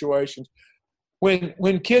 Clock situations.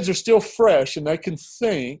 When kids are still fresh and they can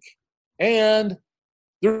think and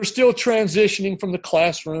they're still transitioning from the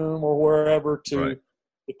classroom or wherever to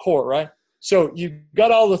the court, right? So you've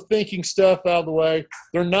got all the thinking stuff out of the way.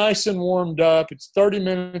 They're nice and warmed up. It's 30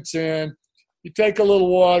 minutes in. You take a little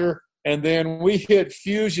water, and then we hit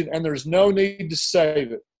fusion, and there's no need to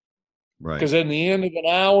save it. Right. Because in the end of an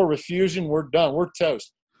hour with fusion, we're done. We're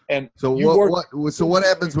toast. And so what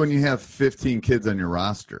happens when you have 15 kids on your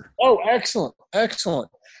roster? Oh, excellent.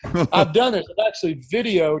 I've done it. I've actually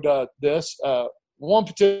videoed this. One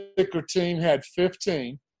particular team had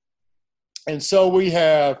 15. And so we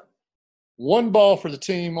have one ball for the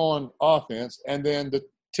team on offense, and then the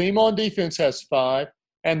team on defense has 5,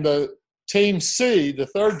 and the Team C, the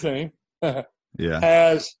third team,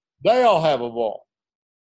 Yeah. they all have a ball.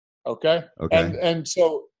 Okay. Okay. And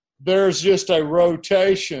so there's just a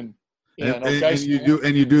rotation. And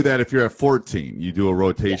you do that if you're at 14. You do a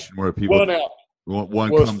rotation where people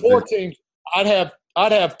one with comes 4 in. teams. I'd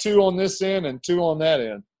have 2 on this end and 2 on that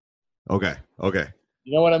end. Okay.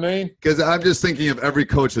 You know what I mean? Because I'm just thinking of every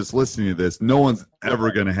coach that's listening to this. No one's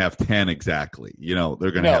ever going to have 10 exactly. You know, they're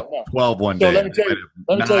going to have 12 one day. So let me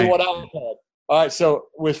tell you what I've had. All right. So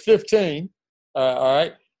with 15, all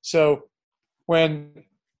right. So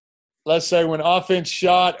let's say when offense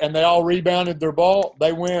shot and they all rebounded their ball,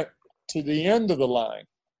 they went to the end of the line.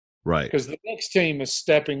 Right. Because the next team is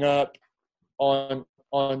stepping up on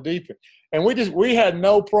defense. And we had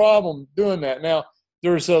no problem doing that. Now,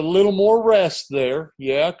 there's a little more rest there,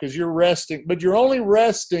 because you're resting, but you're only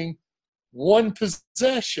resting one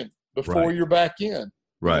possession before you're back in.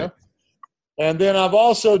 Right. You know? And then I've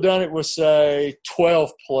also done it with, say,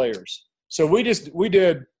 12 players. So we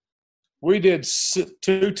did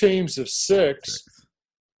 2 teams of 6,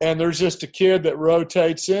 and there's just a kid that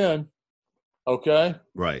rotates in. Okay.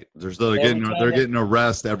 Right. They're getting a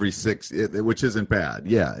rest every 6, which isn't bad.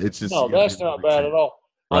 Yeah, it's just that's not bad at all.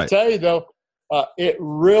 Right. I'll tell you though, it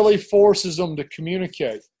really forces them to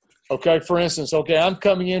communicate. Okay. For instance, I'm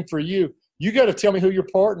coming in for you. You got to tell me who your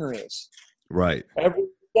partner is. Right. Every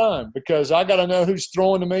time, because I got to know who's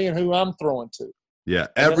throwing to me and who I'm throwing to. Yeah.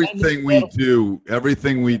 Everything we do,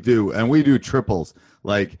 and we do triples.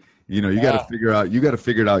 Like, you got to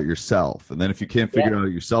figure it out yourself. And then if you can't figure it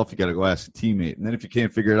out yourself, you got to go ask a teammate. And then if you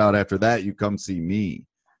can't figure it out after that, you come see me.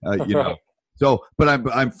 Know. So, but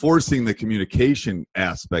I'm forcing the communication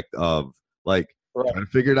aspect of trying to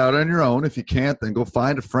figure it out on your own. If you can't, then go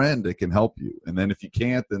find a friend that can help you. And then if you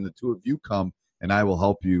can't, then the 2 of you come and I will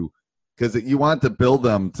help you, because you want to build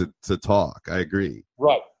them to talk. I agree.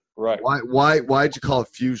 Right. Why'd you call it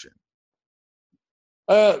fusion?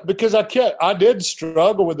 Because I did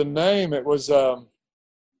struggle with the name. It was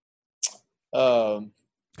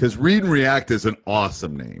because Read and React is an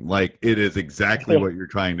awesome name. Like, it is exactly what you're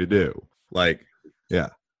trying to do. Like, yeah.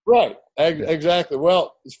 Right. Exactly.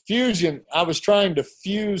 Well, fusion, I was trying to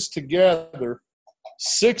fuse together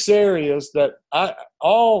 6 areas that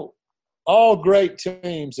all great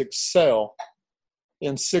teams excel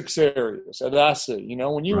in 6 areas that I see.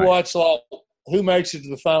 When you watch who makes it to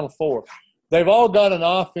the Final Four, they've all got an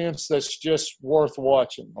offense that's just worth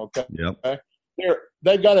watching. Okay. Yep. Okay?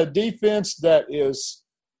 They've got a defense that is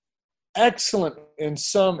excellent in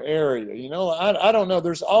some area. I don't know.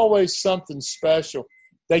 There's always something special.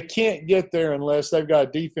 They can't get there unless they've got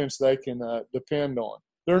a defense they can depend on.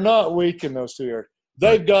 They're not weak in those 2 areas.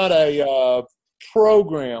 They've got a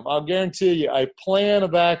program, I'll guarantee you, a plan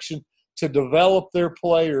of action to develop their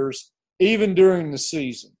players even during the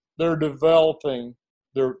season. They're developing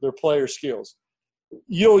their player skills.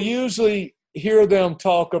 You'll usually hear them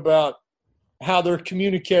talk about how their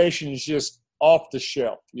communication is just off the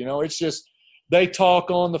shelf. It's just they talk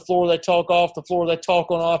on the floor, they talk off the floor, they talk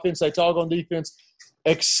on offense, they talk on defense.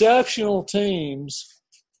 Exceptional teams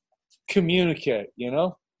communicate,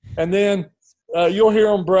 and then you'll hear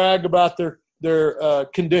them brag about their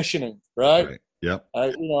conditioning, right? Yep.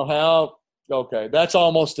 That's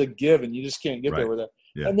almost a given. You just can't get there with that.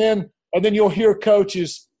 Yeah. And then you'll hear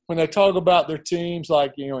coaches when they talk about their teams,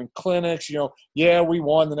 like, in clinics, we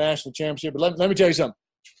won the national championship. But let me tell you something.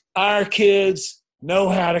 Our kids know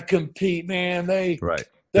how to compete, man. They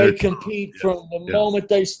compete from the moment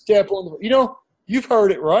they step on the you've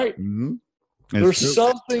heard it, right? Mm-hmm. There's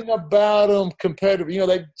something about them competitive.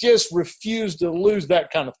 They just refuse to lose,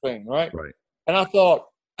 that kind of thing, right? Right. And I thought,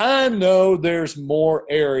 I know there's more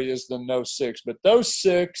areas than those 6, but those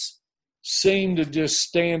 6 seem to just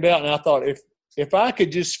stand out. And I thought, if I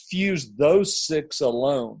could just fuse those 6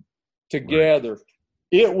 alone together,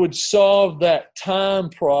 it would solve that time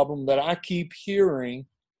problem that I keep hearing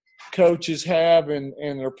coaches have in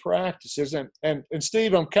their practices. And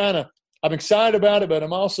Steve, I'm excited about it, but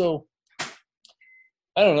I'm also,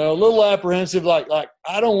 I don't know, a little apprehensive. Like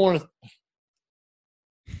I don't want to.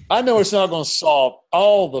 I know it's not going to solve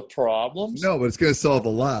all the problems. No, but it's going to solve a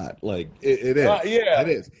lot. Like it is. Yeah, it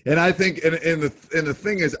is. And I think, and the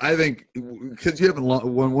thing is, I think because you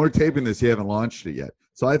haven't, when we're taping this, you haven't launched it yet.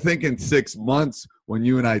 So I think in 6 months, when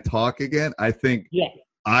you and I talk again, I think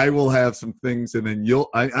I will have some things, and then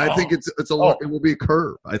I think it's a lot. It will be a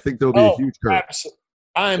curve. I think there'll be a huge curve.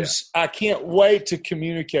 I can't wait to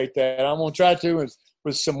communicate that. I'm going to try to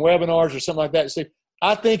with some webinars or something like that. See,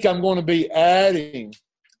 I think I'm going to be adding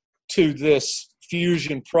to this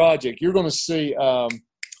fusion project. You're going to see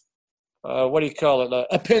what do you call it?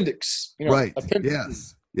 Appendix. Right.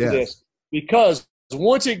 Appendix. Yes. because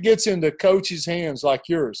once it gets into coaches' hands like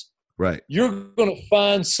yours, right, you're going to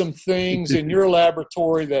find some things in your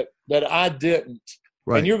laboratory that I didn't.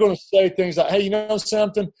 right. And you're going to say things like, hey, you know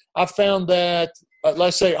something? I found that,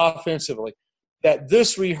 let's say offensively, that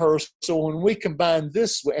this rehearsal, when we combine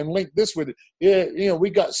this and link this with it, we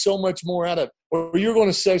got so much more out of it. Or you're going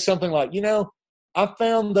to say something like, I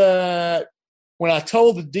found that when I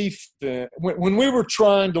told the defense, when we were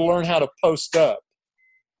trying to learn how to post up,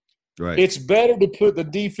 right, it's better to put the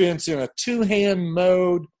defense in a two-hand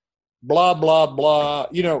mode, blah, blah, blah.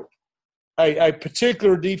 A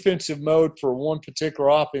particular defensive mode for one particular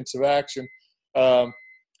offensive action.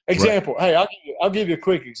 Example. Right. Hey, I'll give you a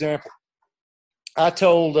quick example. I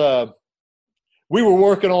told we were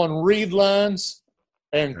working on read lines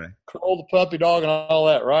and curl the puppy dog and all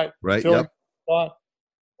that, right? Right. Yep.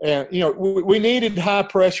 And we needed high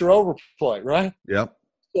pressure overplay, right? Yep.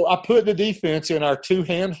 So I put the defense in our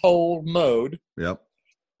two-hand hold mode. Yep.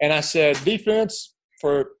 And I said, defense,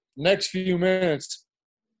 for next few minutes,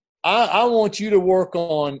 I want you to work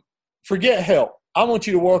on – forget help. I want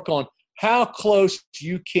you to work on how close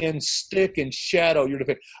you can stick and shadow your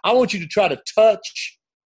defense. I want you to try to touch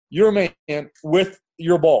your man with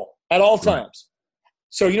your ball at all times.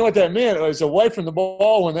 So you know what that meant? It was away from the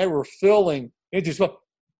ball when they were filling into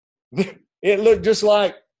 – it looked just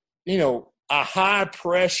like, a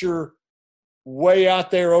high-pressure way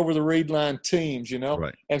out there over the read line teams,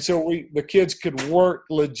 Right. And so the kids could work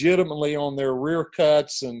legitimately on their rear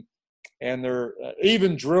cuts and their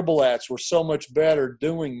even dribble-ats were so much better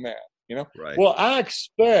doing that, Right. Well, I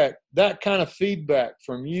expect that kind of feedback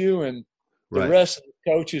from you and the rest of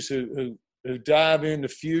the coaches who dive into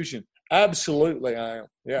fusion. Absolutely, I am.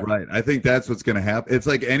 Yeah. Right. I think that's what's going to happen. It's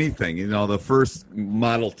like anything, the first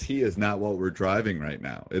Model T is not what we're driving right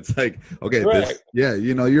now. It's like, okay,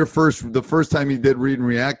 the first time you did read and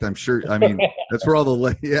react, I'm sure, that's where all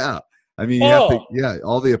the, you have to,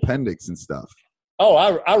 all the appendix and stuff. Oh,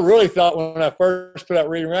 I really thought when I first put out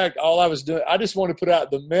read and react, all I was doing, I just wanted to put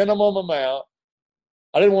out the minimum amount.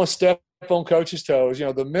 I didn't want to step on coach's toes,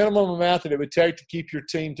 the minimum amount that it would take to keep your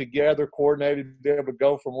team together, coordinated, to be able to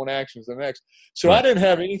go from one action to the next. So I didn't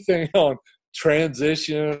have anything on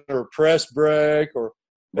transition or press break or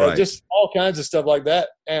just all kinds of stuff like that.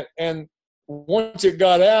 And once it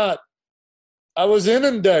got out, I was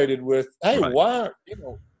inundated with, hey, why,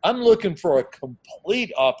 I'm looking for a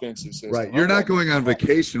complete offensive system. Right. You're not going on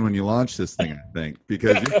vacation when you launch this thing, I think,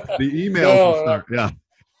 because the emails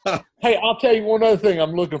Hey, I'll tell you one other thing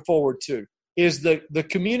I'm looking forward to is the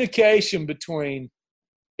communication between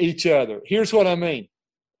each other. Here's what I mean.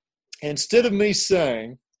 Instead of me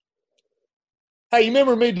saying, hey, you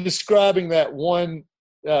remember me describing that one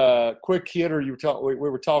quick hitter we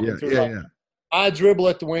were talking through? I dribble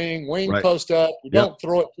at the wing post up. We don't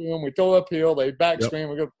throw it to them. We throw uphill. They backspin.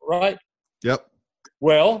 We go, right? Yep.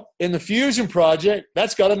 Well, in the Fusion project,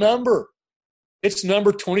 that's got a number. It's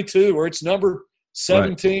number 22 or it's number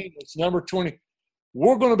 17, it's number 20.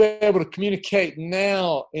 We're going to be able to communicate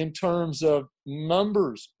now in terms of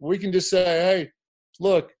numbers. We can just say, hey,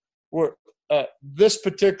 look, we're this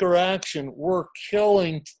particular action, we're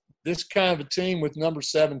killing this kind of a team with number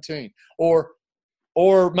 17. Or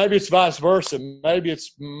maybe it's vice versa. Maybe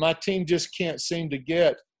it's my team just can't seem to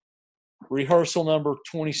get rehearsal number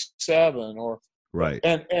 27 or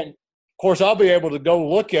and of course I'll be able to go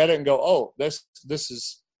look at it and go, oh, this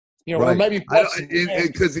is or maybe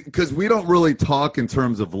because we don't really talk in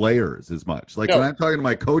terms of layers as much. Like when I'm talking to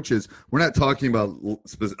my coaches, we're not talking about.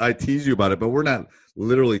 I tease you about it, but we're not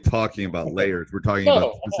literally talking about layers. We're talking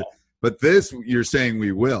about specific. But this, you're saying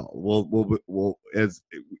we will. We'll as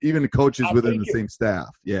even coaches within the same staff.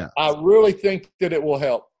 Yeah, I really think that it will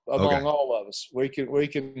help among all of us. We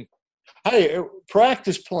can. Hey,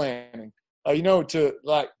 practice planning. To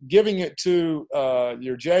like giving it to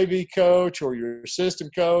your JV coach or your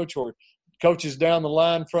assistant coach or coaches down the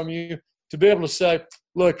line from you to be able to say,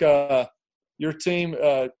 look, your team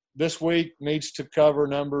this week needs to cover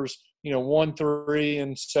numbers, 1, 3,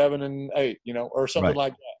 and 7 and 8, or something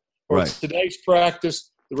like that. Or today's practice,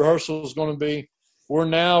 the rehearsal is going to be, we're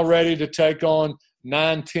now ready to take on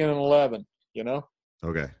 9, 10, and 11,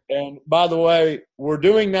 Okay. And by the way, we're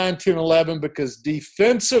doing 9, 10, 11 because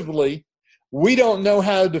defensively, we don't know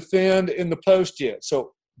how to defend in the post yet.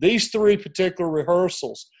 So these 3 particular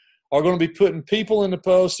rehearsals are going to be putting people in the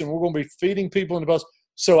post, and we're going to be feeding people in the post.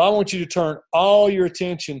 So I want you to turn all your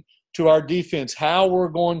attention to our defense, how we're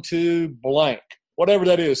going to blank, whatever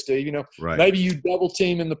that is, Steve. Maybe you double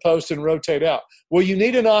team in the post and rotate out. Well, you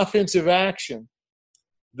need an offensive action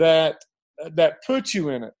that puts you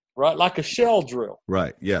in it, right? Like a shell drill.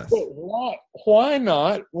 Right. Yes. But why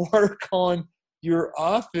not work on your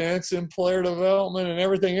offense and player development and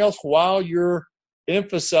everything else while you're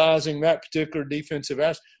emphasizing that particular defensive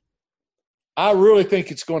aspect? I really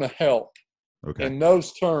think it's going to help in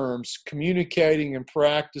those terms, communicating and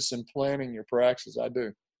practice and planning your practices. I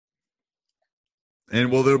do.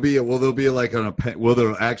 And will there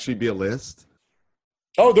actually be a list?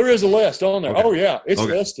 Oh, there is a list on there. Okay. Oh yeah, it's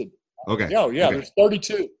listed. Okay. Yeah, Okay. There's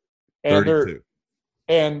 32. And 32.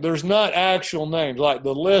 And there's not actual names. Like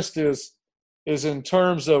the list is in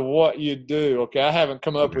terms of what you do. Okay, I haven't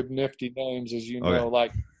come up with nifty names, as you know.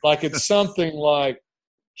 Like it's something like,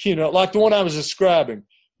 like the one I was describing.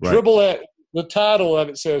 Right. Dribble at the title of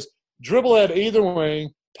it says dribble at either wing,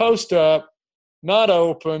 post up, not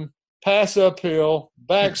open, pass uphill,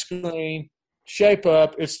 back screen, shape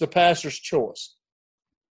up. It's the passer's choice.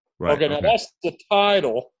 Right. Okay, now that's the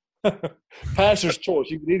title. Passer's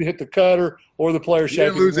choice. You can either hit the cutter or the player shape. You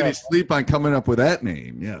didn't lose any sleep on coming up with that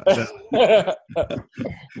name. Yeah.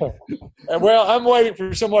 Well, I'm waiting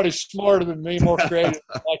for somebody smarter than me, more creative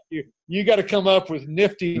like you. You got to come up with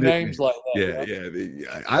nifty names like that.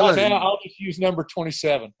 Yeah. I'll just use number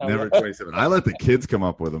 27. Number 27. I let the kids come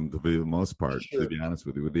up with them, to be the most part, to be honest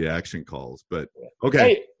with you, with the action calls. But okay.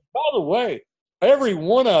 Hey, by the way, every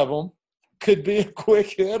one of them could be a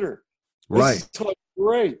quick hitter. Right. This is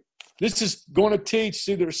great. This is going to teach.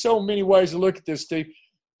 See, there's so many ways to look at this, Steve.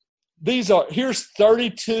 Here's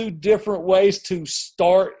 32 different ways to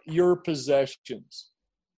start your possessions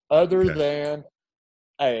other than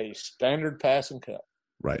a standard pass and cut.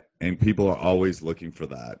 Right. And people are always looking for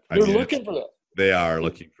that. They're looking for that. They are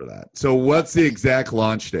looking for that. So what's the exact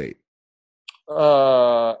launch date?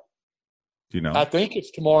 Do you know? I think it's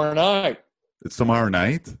tomorrow night. It's tomorrow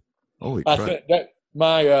night? Holy crap. I think that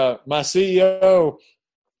my CEO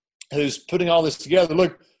who's putting all this together.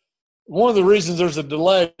 Look, one of the reasons there's a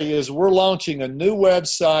delay is we're launching a new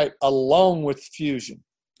website along with Fusion.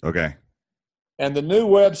 Okay. And the new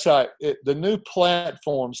website, the new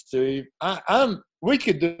platform, Steve, we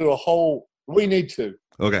could do we need to.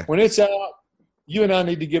 Okay. When it's out, you and I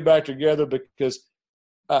need to get back together because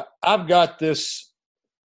I've got just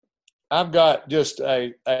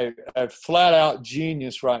a flat out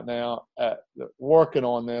genius right now working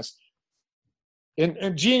on this.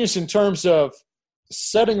 And genius in terms of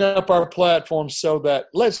setting up our platform so that,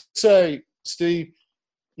 let's say, Steve,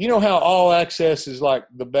 you know how All Access is like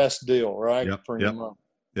the best deal, right? Yep. For your money.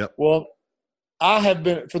 Yep. Well, I have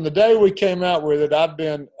been, from the day we came out with it, I've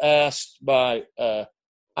been asked by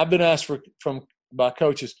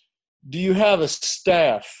coaches, do you have a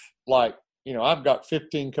staff like, I've got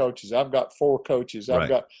 15 coaches. I've got 4 coaches.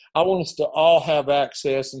 I want us to all have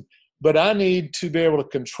access, but I need to be able to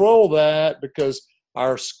control that because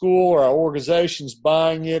our school or our organization's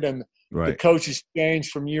buying it and the coaches change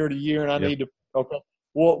from year to year, and I need to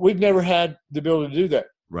Well, we've never had the ability to do that.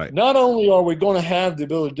 Right. Not only are we going to have the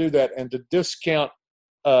ability to do that and to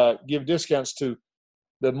give discounts to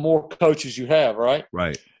the more coaches you have, right?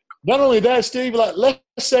 Right. Not only that, Steve, like, let's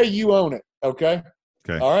say you own it, okay?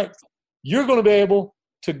 Okay. All right? You're going to be able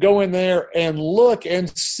to go in there and look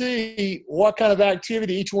and see what kind of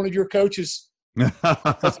activity each one of your coaches like,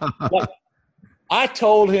 I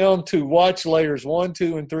told him to watch layers 1,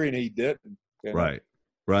 2, and 3, and he didn't. Right.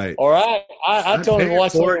 Right. Or I told him to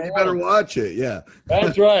watch layer 1. You better watch it. Yeah.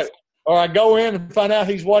 That's right. Or I go in and find out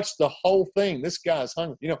he's watched the whole thing. This guy's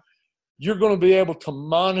hungry. You're going to be able to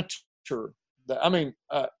monitor that. I mean,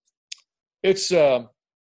 it's our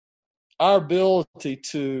ability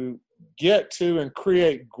to get to and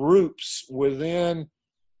create groups within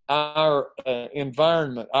our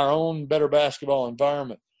environment, our own Better Basketball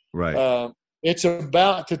environment. Right. It's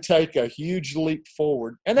about to take a huge leap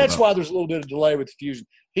forward. And that's why there's a little bit of delay with Fusion.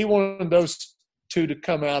 He wanted those two to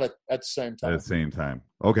come out at the same time. At the same time.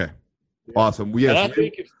 Okay. Yeah. Awesome. Yes, and I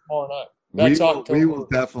think it's tomorrow night. That's October. We will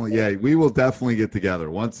definitely, we will definitely get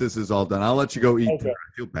together once this is all done. I'll let you go eat dinner.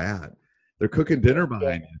 I feel bad. They're cooking dinner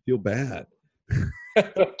behind you. I feel bad.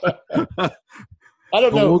 I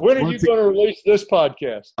don't know. When are you going to release this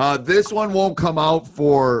podcast? This one won't come out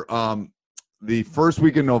for the first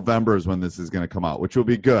week in November is when this is going to come out, which will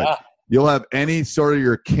be good. You'll have any sort of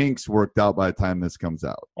your kinks worked out by the time this comes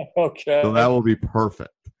out. Okay. So that will be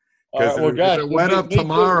perfect. Because if it went up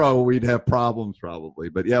tomorrow, we'd have problems probably.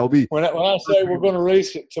 But yeah, it'll be. When I say we're going to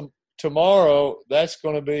release it tomorrow, that's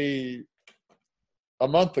going to be a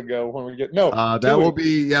month ago when we get that will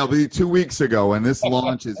be it'll be 2 weeks ago, and this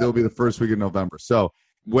launches. It'll be the first week of November. So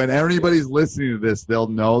when anybody's listening to this, they'll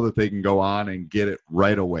know that they can go on and get it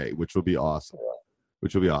right away, which will be awesome.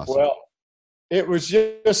 Well, it was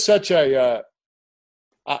just such a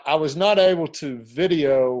I was not able to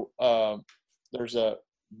video. There's a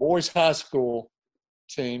boys high school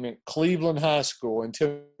team at Cleveland High School in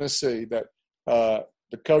Tennessee that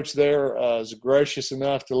the coach there is gracious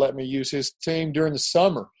enough to let me use his team during the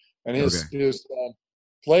summer. And his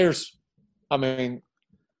players, I mean,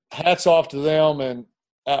 hats off to them. And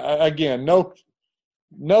again, no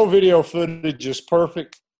video footage is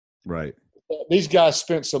perfect. Right. These guys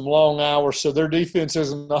spent some long hours, so their defense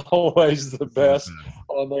isn't always the best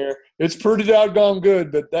on there. It's pretty doggone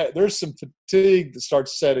good, but there's some fatigue that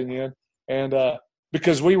starts setting in. And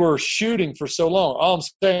because we were shooting for so long, all I'm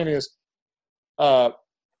saying is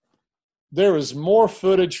there was more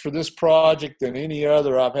footage for this project than any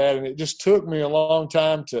other I've had, and it just took me a long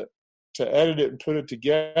time to edit it and put it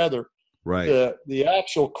together. Right. The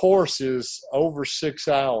actual course is over 6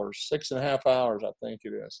 hours, 6.5 hours, I think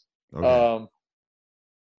it is. Okay.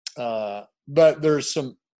 But there's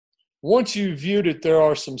some – once you viewed it, there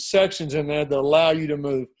are some sections in there that allow you to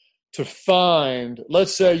move to find –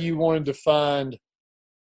 let's say you wanted to find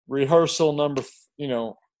rehearsal number,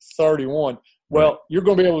 31. Well, you're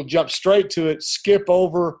going to be able to jump straight to it, skip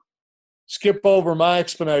over my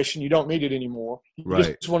explanation. You don't need it anymore. You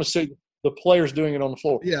just want to see the players doing it on the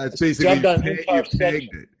floor. Yeah, it's basically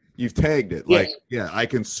you've tagged it. Yes. I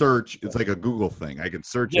can search. It's like a Google thing. I can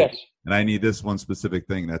search it, and I need this one specific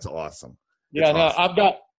thing. That's awesome. Yeah, now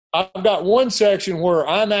awesome. I've got one section where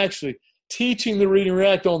I'm actually teaching the read and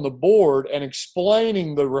react on the board and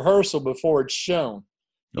explaining the rehearsal before it's shown.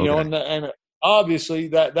 And obviously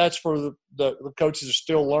that's for the coaches are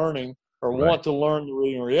still learning or want to learn to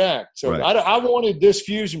read and react. So I wanted this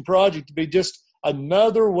Fusion project to be just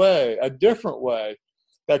another way, a different way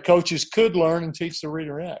that coaches could learn and teach the read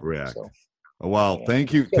and react. So, wow.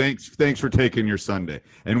 Thank you. Thanks for taking your Sunday.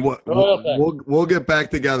 And we'll get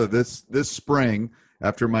back together this spring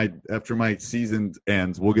after my season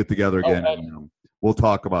ends. We'll get together again. And, we'll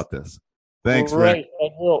talk about this. Thanks, Rick.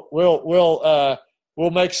 And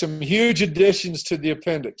we'll make some huge additions to the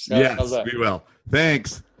appendix. Yes, we will.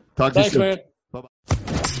 Thanks. Talk to you soon. Man. Bye-bye.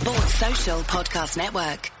 Sports Social Podcast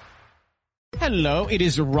Network. Hello, it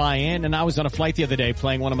is Ryan, and I was on a flight the other day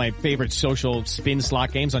playing one of my favorite social spin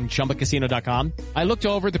slot games on ChumbaCasino.com. I looked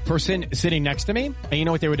over at the person sitting next to me, and you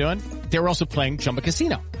know what they were doing? They were also playing Chumba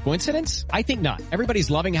Casino. Coincidence? I think not.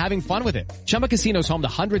 Everybody's loving having fun with it. Chumba Casino is home to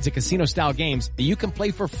hundreds of casino-style games that you can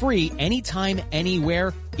play for free anytime,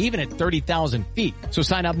 anywhere, even at 30,000 feet. So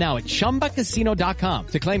sign up now at ChumbaCasino.com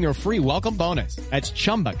to claim your free welcome bonus. That's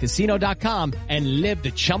ChumbaCasino.com and live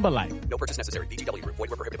the Chumba life. No purchase necessary. VGW Group. Void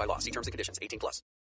where prohibited by law. See terms and conditions. 18+.